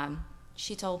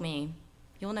 She told me,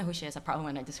 you'll know who she is probably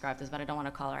when I describe this, but I don't want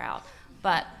to call her out.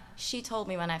 But she told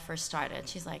me when I first started,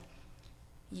 she's like,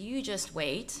 you just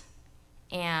wait,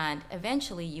 and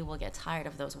eventually you will get tired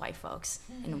of those white folks.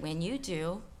 And when you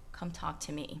do, come talk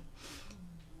to me.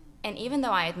 And even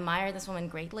though I admire this woman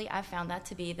greatly, I found that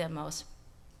to be the most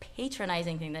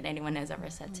patronizing thing that anyone has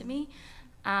ever said to me,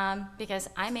 because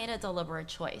I made a deliberate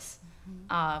choice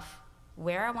of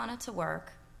where I wanted to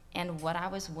work and what I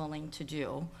was willing to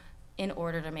do in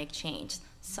order to make change.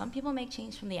 Some people make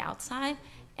change from the outside,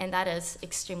 and that is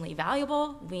extremely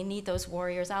valuable. We need those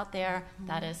warriors out there.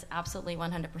 That is absolutely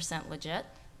 100% legit.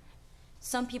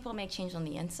 Some people make change on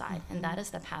the inside, and that is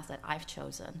the path that I've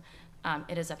chosen.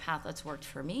 It is a path that's worked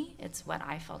for me. It's what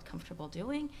I felt comfortable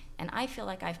doing, and I feel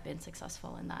like I've been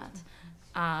successful in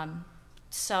that.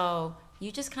 So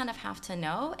you just kind of have to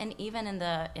know, and even in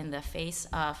the face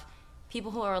of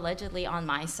people who are allegedly on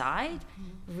my side,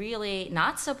 really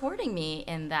not supporting me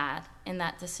in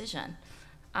that decision.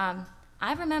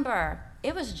 I remember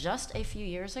it was just a few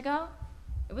years ago.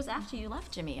 It was after you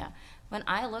left, Jamia, when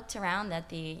I looked around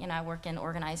at I work in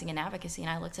organizing and advocacy,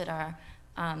 and I looked at our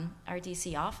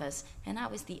DC office, and I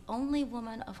was the only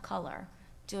woman of color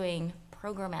doing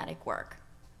programmatic work.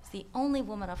 I was the only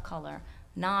woman of color,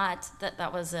 not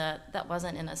that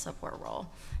wasn't in a support role.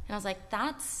 And I was like,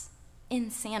 that's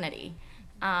insanity.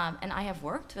 And I have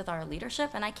worked with our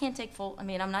leadership, and I can't take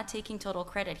I'm not taking total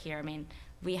credit here.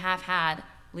 We have had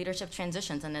leadership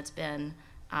transitions, and it's been,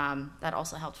 that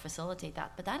also helped facilitate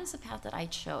that. But that is a path that I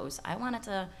chose. I wanted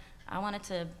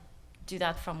to do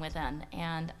that from within,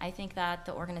 and I think that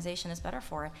the organization is better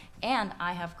for it, and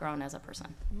I have grown as a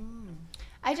person.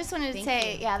 I just wanted to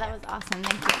say, that was awesome.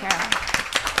 Thank you, Carol.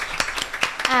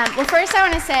 Well, first I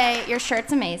want to say your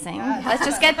shirt's amazing. Yes. Let's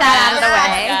just get that out of the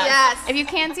way. Yes. If you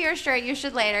can't see her shirt, you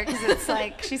should later, because it's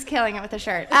like she's killing it with the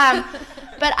shirt.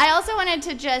 But I also wanted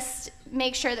to just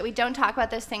make sure that we don't talk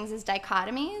about those things as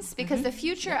dichotomies, because the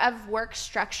future of work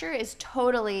structure is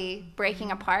totally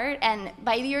breaking apart. And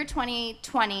by the year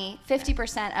 2020,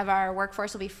 50% of our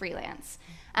workforce will be freelance.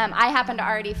 I happen to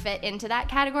already fit into that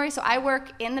category. So I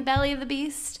work in the belly of the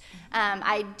beast.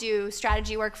 I do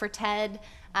strategy work for TED,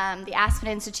 the Aspen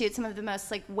Institute, some of the most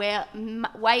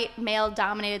white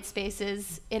male-dominated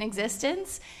spaces in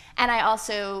existence. And I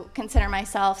also consider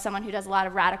myself someone who does a lot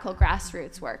of radical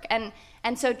grassroots work.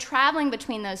 And so traveling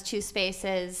between those two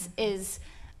spaces is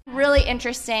really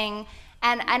interesting.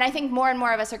 And I think more and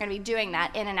more of us are going to be doing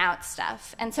that in and out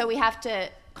stuff. And so we have to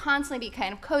constantly be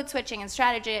kind of code switching and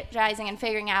strategizing and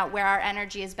figuring out where our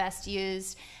energy is best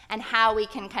used and how we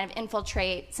can kind of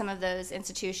infiltrate some of those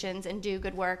institutions and do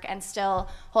good work and still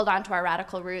hold on to our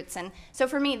radical roots. And so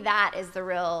for me, that is the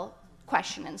real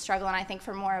question and struggle. And I think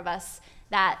for more of us,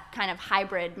 that kind of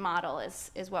hybrid model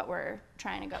is what we're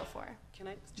trying to go for. Can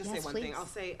I just Yes, say one please. thing? I'll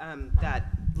say that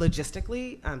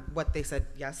logistically, what they said,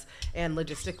 yes, and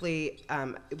logistically,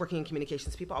 working in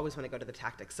communications, people always want to go to the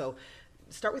tactics. So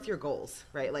start with your goals,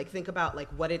 right? Like think about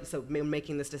so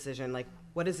making this decision,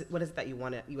 what is it that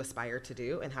you aspire to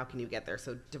do, and how can you get there?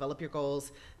 So develop your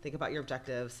goals, think about your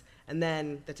objectives, and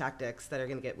then the tactics that are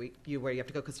going to get you where you have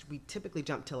to go, because we typically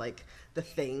jump to the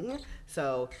thing.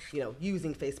 So,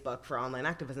 using Facebook for online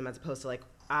activism as opposed to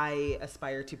I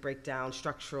aspire to break down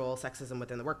structural sexism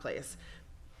within the workplace.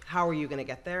 How are you going to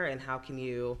get there, and how can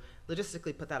you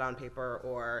logistically put that on paper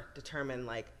or determine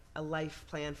a life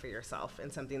plan for yourself,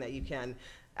 and something that you can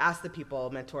ask the people,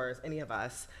 mentors, any of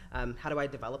us, how do I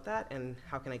develop that, and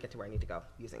how can I get to where I need to go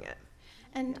using it?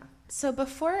 And so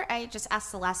before I just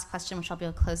ask the last question, which will be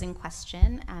a closing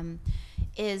question,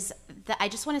 is that I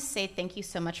just want to say thank you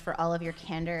so much for all of your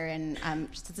candor, and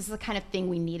this is the kind of thing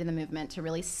we need in the movement, to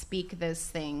really speak those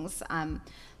things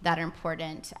that are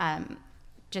important.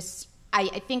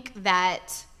 I think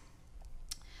that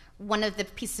one of the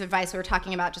pieces of advice we were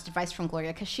talking about, just advice from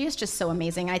Gloria, because she is just so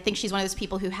amazing. I think she's one of those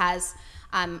people who has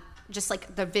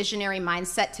just the visionary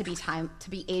mindset to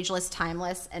be ageless,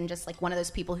 timeless, and just one of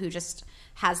those people who just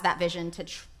has that vision to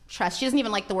trust. She doesn't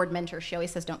even like the word mentor. She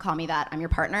always says, "Don't call me that. I'm your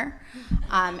partner,"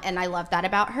 and I love that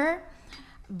about her.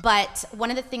 But one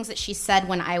of the things that she said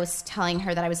when I was telling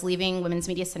her that I was leaving Women's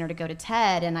Media Center to go to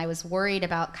TED, and I was worried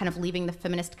about kind of leaving the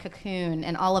feminist cocoon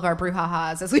and all of our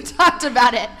brouhahas as we talked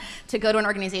about it, to go to an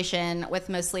organization with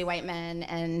mostly white men,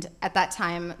 and at that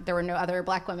time there were no other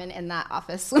black women in that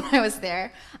office when I was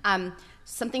there.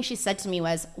 Something she said to me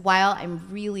was, "While I'm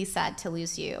really sad to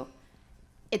lose you,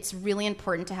 it's really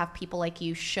important to have people like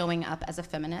you showing up as a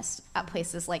feminist at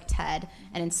places like TED,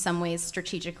 and in some ways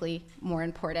strategically more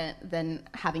important than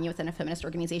having you within a feminist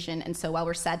organization. And so while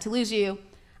we're sad to lose you,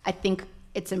 I think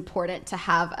it's important to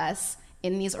have us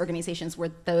in these organizations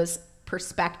where those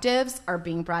perspectives are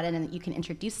being brought in and that you can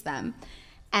introduce them."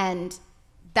 And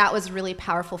that was really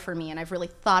powerful for me, and I've really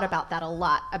thought about that a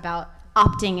lot, about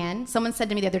opting in. Someone said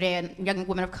to me the other day, a young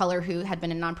woman of color who had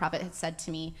been in nonprofit had said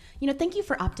to me, "Thank you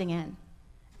for opting in."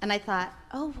 And I thought,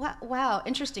 oh, wow,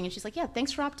 interesting. And she's like, "Yeah,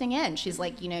 thanks for opting in." She's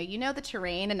like, you know the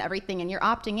terrain and everything, and you're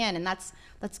opting in, and that's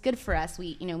good for us.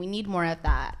 We need more of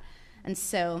that. And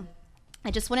so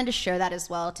I just wanted to share that as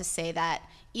well, to say that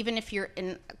even if you're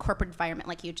in a corporate environment,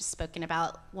 like you just spoken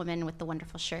about, woman with the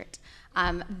wonderful shirt,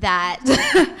 that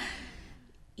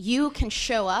you can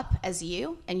show up as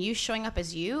you, and you showing up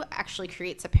as you actually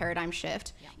creates a paradigm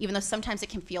shift, even though sometimes it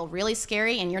can feel really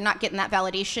scary and you're not getting that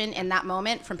validation in that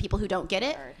moment from people who don't get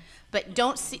it. but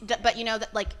don't see, but you know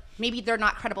that like maybe they're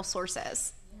not credible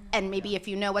sources. And maybe if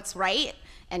you know what's right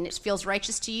and it feels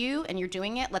righteous to you and you're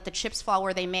doing it, let the chips fall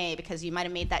where they may, because you might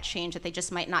have made that change that they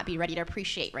just might not be ready to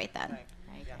appreciate right then. Right.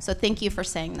 Yeah. So thank you for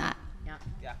saying that. Yeah.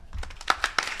 Yeah.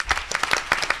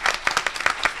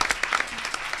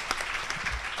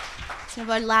 So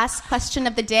our last question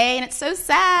of the day, and it's so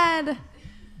sad.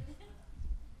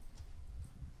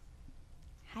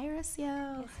 Hi, Rocio.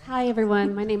 Yes. Hi,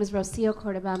 everyone. My name is Rocio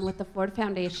Cordoba. I'm with the Ford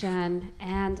Foundation,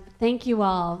 and thank you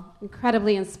all.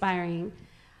 Incredibly inspiring.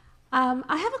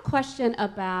 I have a question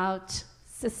about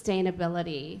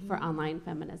sustainability for online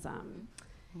feminism.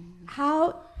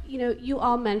 How, you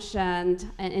all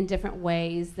mentioned in different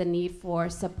ways the need for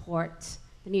support,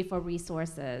 the need for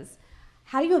resources.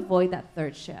 How do you avoid that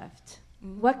third shift?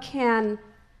 What can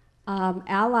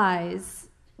allies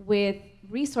with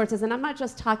resources, and I'm not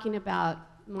just talking about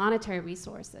monetary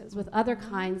resources, with other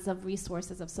kinds of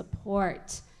resources of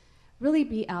support, really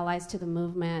be allies to the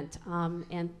movement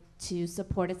and to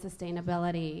support its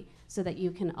sustainability so that you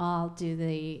can all do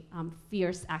the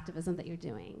fierce activism that you're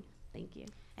doing? Thank you.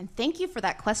 And thank you for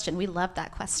that question. We love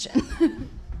that question.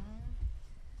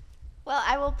 Well,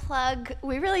 I will plug,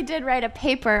 we really did write a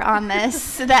paper on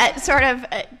this that sort of,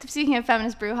 speaking of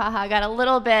feminist brouhaha, got a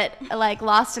little bit like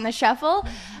lost in the shuffle.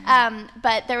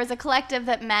 But there was a collective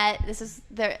that met, this is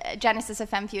the genesis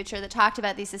of Femfuture, that talked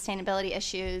about these sustainability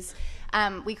issues.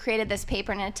 We created this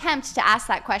paper in an attempt to ask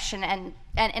that question and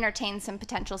entertain some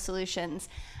potential solutions.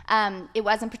 It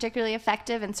wasn't particularly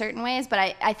effective in certain ways,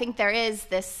 but I think there is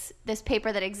this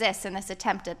paper that exists and this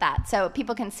attempt at that. So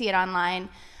people can see it online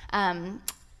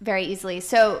very easily.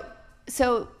 So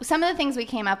some of the things we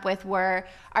came up with were,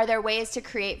 are there ways to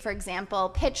create, for example,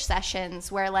 pitch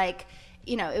sessions where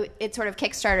it's sort of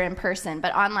Kickstarter in person,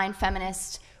 but online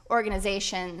feminist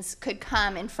organizations could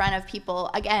come in front of people,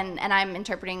 again, and I'm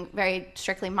interpreting very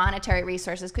strictly monetary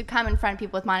resources, could come in front of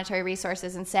people with monetary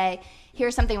resources and say,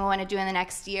 here's something we want to do in the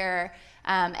next year,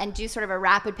 and do sort of a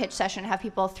rapid pitch session, have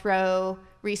people throw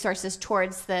resources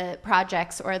towards the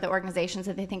projects or the organizations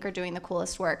that they think are doing the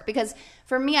coolest work. Because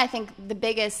for me, I think the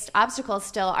biggest obstacle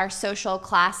still are social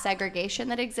class segregation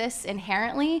that exists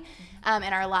inherently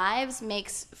in our lives,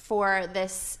 makes for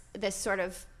this sort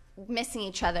of missing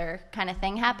each other kind of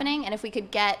thing happening. And if we could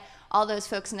get all those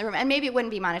folks in the room, and maybe it wouldn't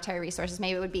be monetary resources,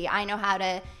 maybe it would be, I know how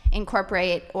to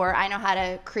incorporate, or I know how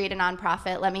to create a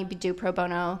nonprofit, let me do pro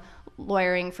bono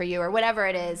lawyering for you, or whatever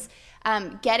it is.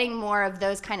 Getting more of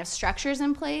those kind of structures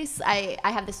in place. I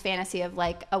have this fantasy of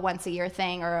like a once a year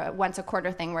thing or a once a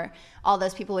quarter thing where all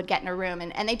those people would get in a room.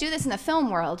 And they do this in the film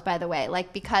world, by the way,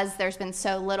 like because there's been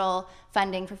so little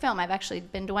funding for film. I've actually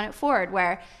been to one at Ford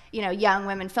where, young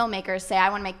women filmmakers say, I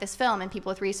want to make this film, and people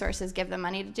with resources give them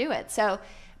money to do it. So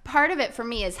part of it for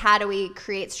me is, how do we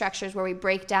create structures where we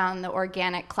break down the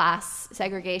organic class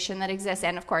segregation that exists,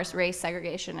 and of course race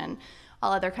segregation and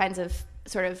all other kinds of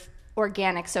sort of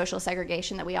organic social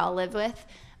segregation that we all live with,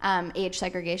 age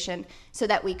segregation, so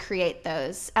that we create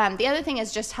those. The other thing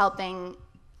is just helping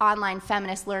online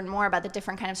feminists learn more about the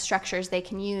different kind of structures they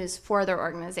can use for their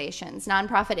organizations.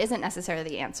 Nonprofit isn't necessarily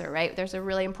the answer, right? There's a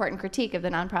really important critique of the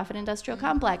nonprofit industrial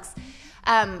complex.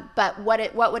 But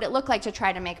what would it look like to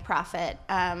try to make profit?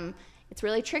 It's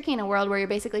really tricky in a world where you're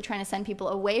basically trying to send people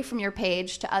away from your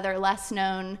page to other less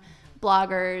known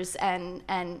bloggers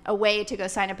and a way to go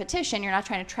sign a petition. You're not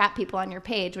trying to trap people on your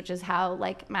page, which is how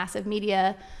like massive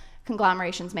media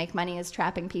conglomerations make money, is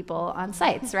trapping people on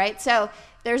sites, right? So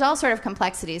there's all sort of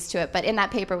complexities to it, but in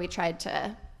that paper we tried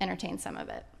to entertain some of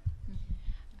it.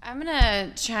 I'm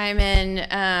gonna chime in,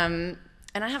 and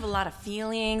I have a lot of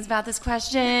feelings about this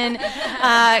question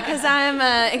because I'm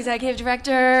an executive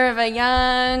director of a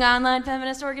young online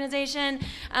feminist organization,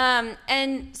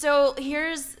 and so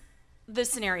here's the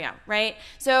scenario, right?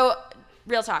 So,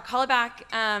 real talk, Hollaback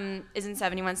is in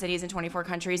 71 cities in 24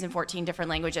 countries in 14 different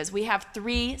languages. We have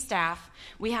 3 staff.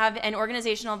 We have an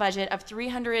organizational budget of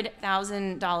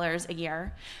 $300,000 a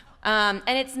year. And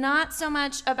it's not so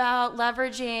much about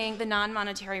leveraging the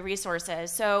non-monetary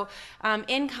resources. So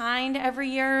in kind every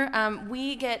year,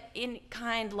 we get in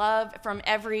kind love from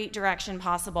every direction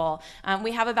possible.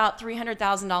 We have about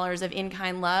 $300,000 of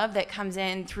in-kind love that comes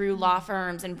in through law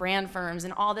firms and brand firms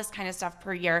and all this kind of stuff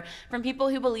per year from people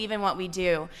who believe in what we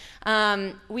do.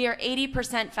 We are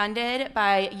 80% funded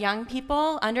by young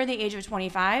people under the age of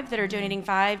 25 that are donating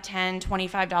 $5, $10,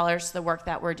 $25 to the work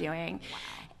that we're doing. Wow.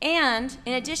 And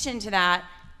in addition to that,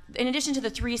 in addition to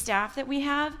the 3 staff that we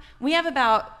have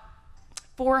about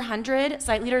 400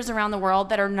 site leaders around the world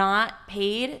that are not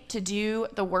paid to do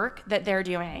the work that they're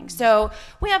doing. So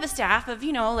we have a staff of,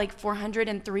 like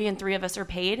 403, and 3 of us are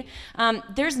paid.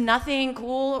 There's nothing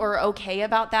cool or okay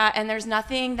about that, and there's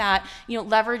nothing that,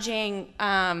 leveraging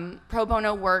pro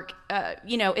bono work,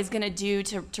 is going to do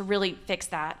to really fix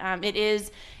that. It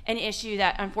is an issue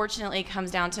that unfortunately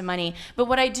comes down to money. But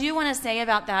what I do want to say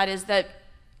about that is that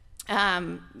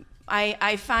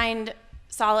I find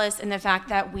solace in the fact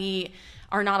that we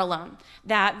are not alone,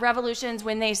 that revolutions,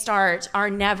 when they start, are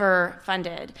never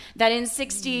funded, that in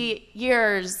 60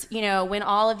 years, when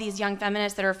all of these young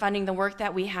feminists that are funding the work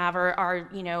that we have are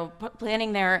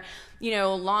planning their,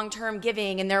 long-term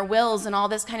giving and their wills and all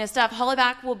this kind of stuff,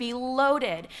 Hollaback will be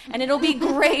loaded, and it'll be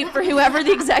great for whoever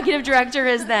the executive director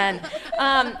is then.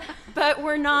 But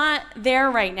we're not there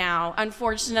right now,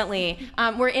 unfortunately.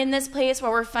 We're in this place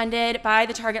where we're funded by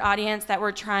the target audience that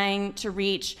we're trying to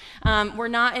reach. We're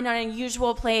not in an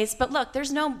unusual place, but look,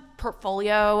 there's no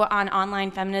portfolio on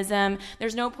online feminism.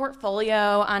 There's no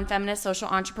portfolio on feminist social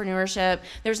entrepreneurship.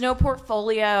 There's no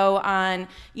portfolio on,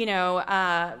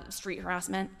 street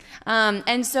harassment.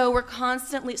 And so we're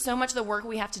constantly, so much of the work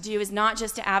we have to do is not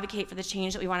just to advocate for the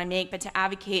change that we want to make, but to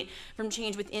advocate from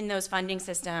change within those funding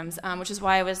systems, which is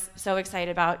why I was so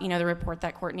excited about, the report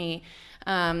that Courtney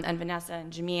and Vanessa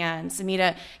and Jamia and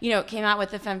Samita, came out with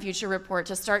the Femfuture report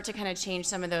to start to kind of change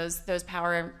some of those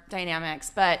power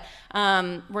dynamics. But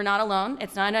we're not alone.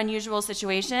 It's not an unusual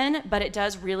situation, but it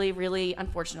does really, really,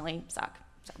 unfortunately, suck.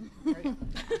 So.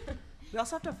 We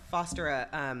also have to foster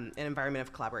an environment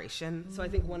of collaboration. So I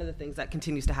think one of the things that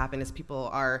continues to happen is people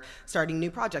are starting new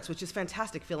projects, which is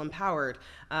fantastic, feel empowered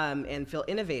and feel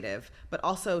innovative, but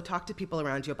also talk to people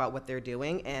around you about what they're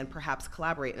doing and perhaps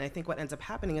collaborate. And I think what ends up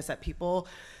happening is that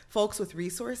folks with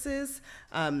resources,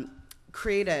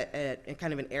 create a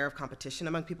kind of an air of competition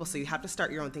among people. So you have to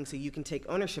start your own thing so you can take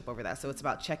ownership over that. So it's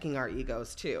about checking our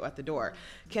egos too at the door.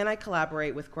 Can I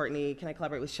collaborate with Courtney? Can I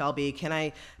collaborate with Shelby? Can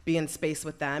I be in space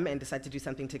with them and decide to do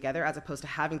something together, as opposed to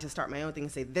having to start my own thing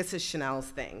and say, this is Chanel's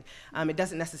thing. It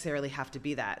doesn't necessarily have to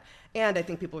be that. And I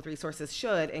think people with resources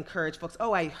should encourage folks,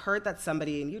 oh, I heard that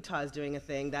somebody in Utah is doing a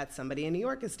thing that somebody in New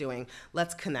York is doing.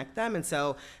 Let's connect them. And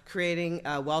so creating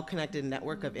a well-connected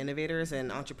network of innovators and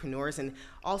entrepreneurs, and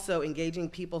also engaging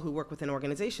people who work within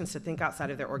organizations to think outside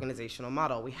of their organizational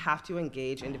model. We have to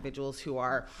engage individuals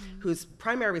whose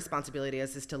primary responsibility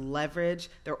is to leverage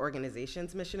their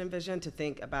organization's mission and vision to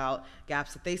think about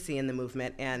gaps that they see in the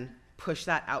movement and push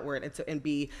that outward, and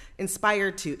be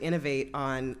inspired to innovate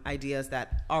on ideas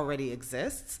that already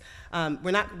exists.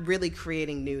 We're not really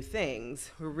creating new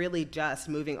things. We're really just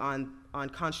moving on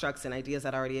constructs and ideas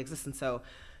that already exist. And so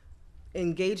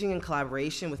engaging in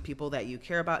collaboration with people that you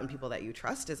care about and people that you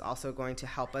trust is also going to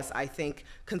help us, I think,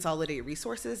 consolidate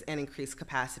resources and increase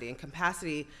capacity. And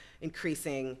capacity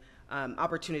increasing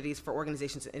opportunities for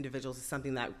organizations and individuals is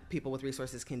something that people with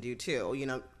resources can do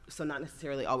too. So not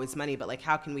necessarily always money, but like,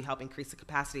 how can we help increase the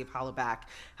capacity of Hollaback?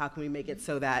 How can we make it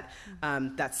so that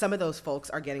that some of those folks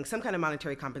are getting some kind of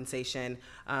monetary compensation,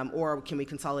 or can we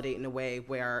consolidate in a way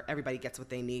where everybody gets what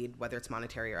they need, whether it's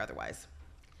monetary or otherwise?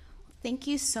 Thank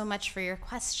you so much for your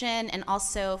question, and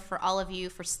also for all of you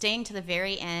for staying to the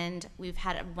very end. We've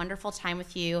had a wonderful time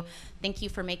with you. Thank you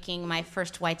for making my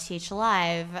first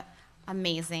YTHLive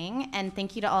amazing, and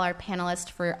thank you to all our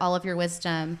panelists for all of your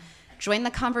wisdom. Join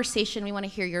the conversation. We want to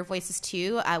hear your voices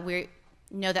too. We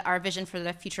know that our vision for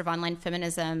the future of online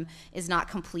feminism is not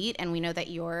complete, and we know that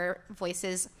your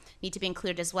voices need to be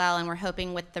included as well, and we're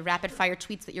hoping with the rapid fire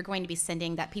tweets that you're going to be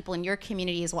sending that people in your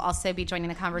communities will also be joining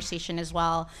the conversation as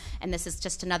well, and this is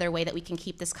just another way that we can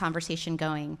keep this conversation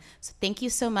going. So thank you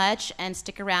so much, and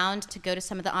stick around to go to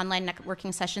some of the online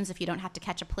networking sessions if you don't have to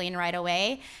catch a plane right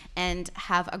away, and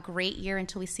have a great year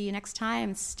until we see you next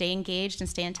time. Stay engaged and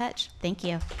stay in touch. Thank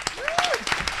you.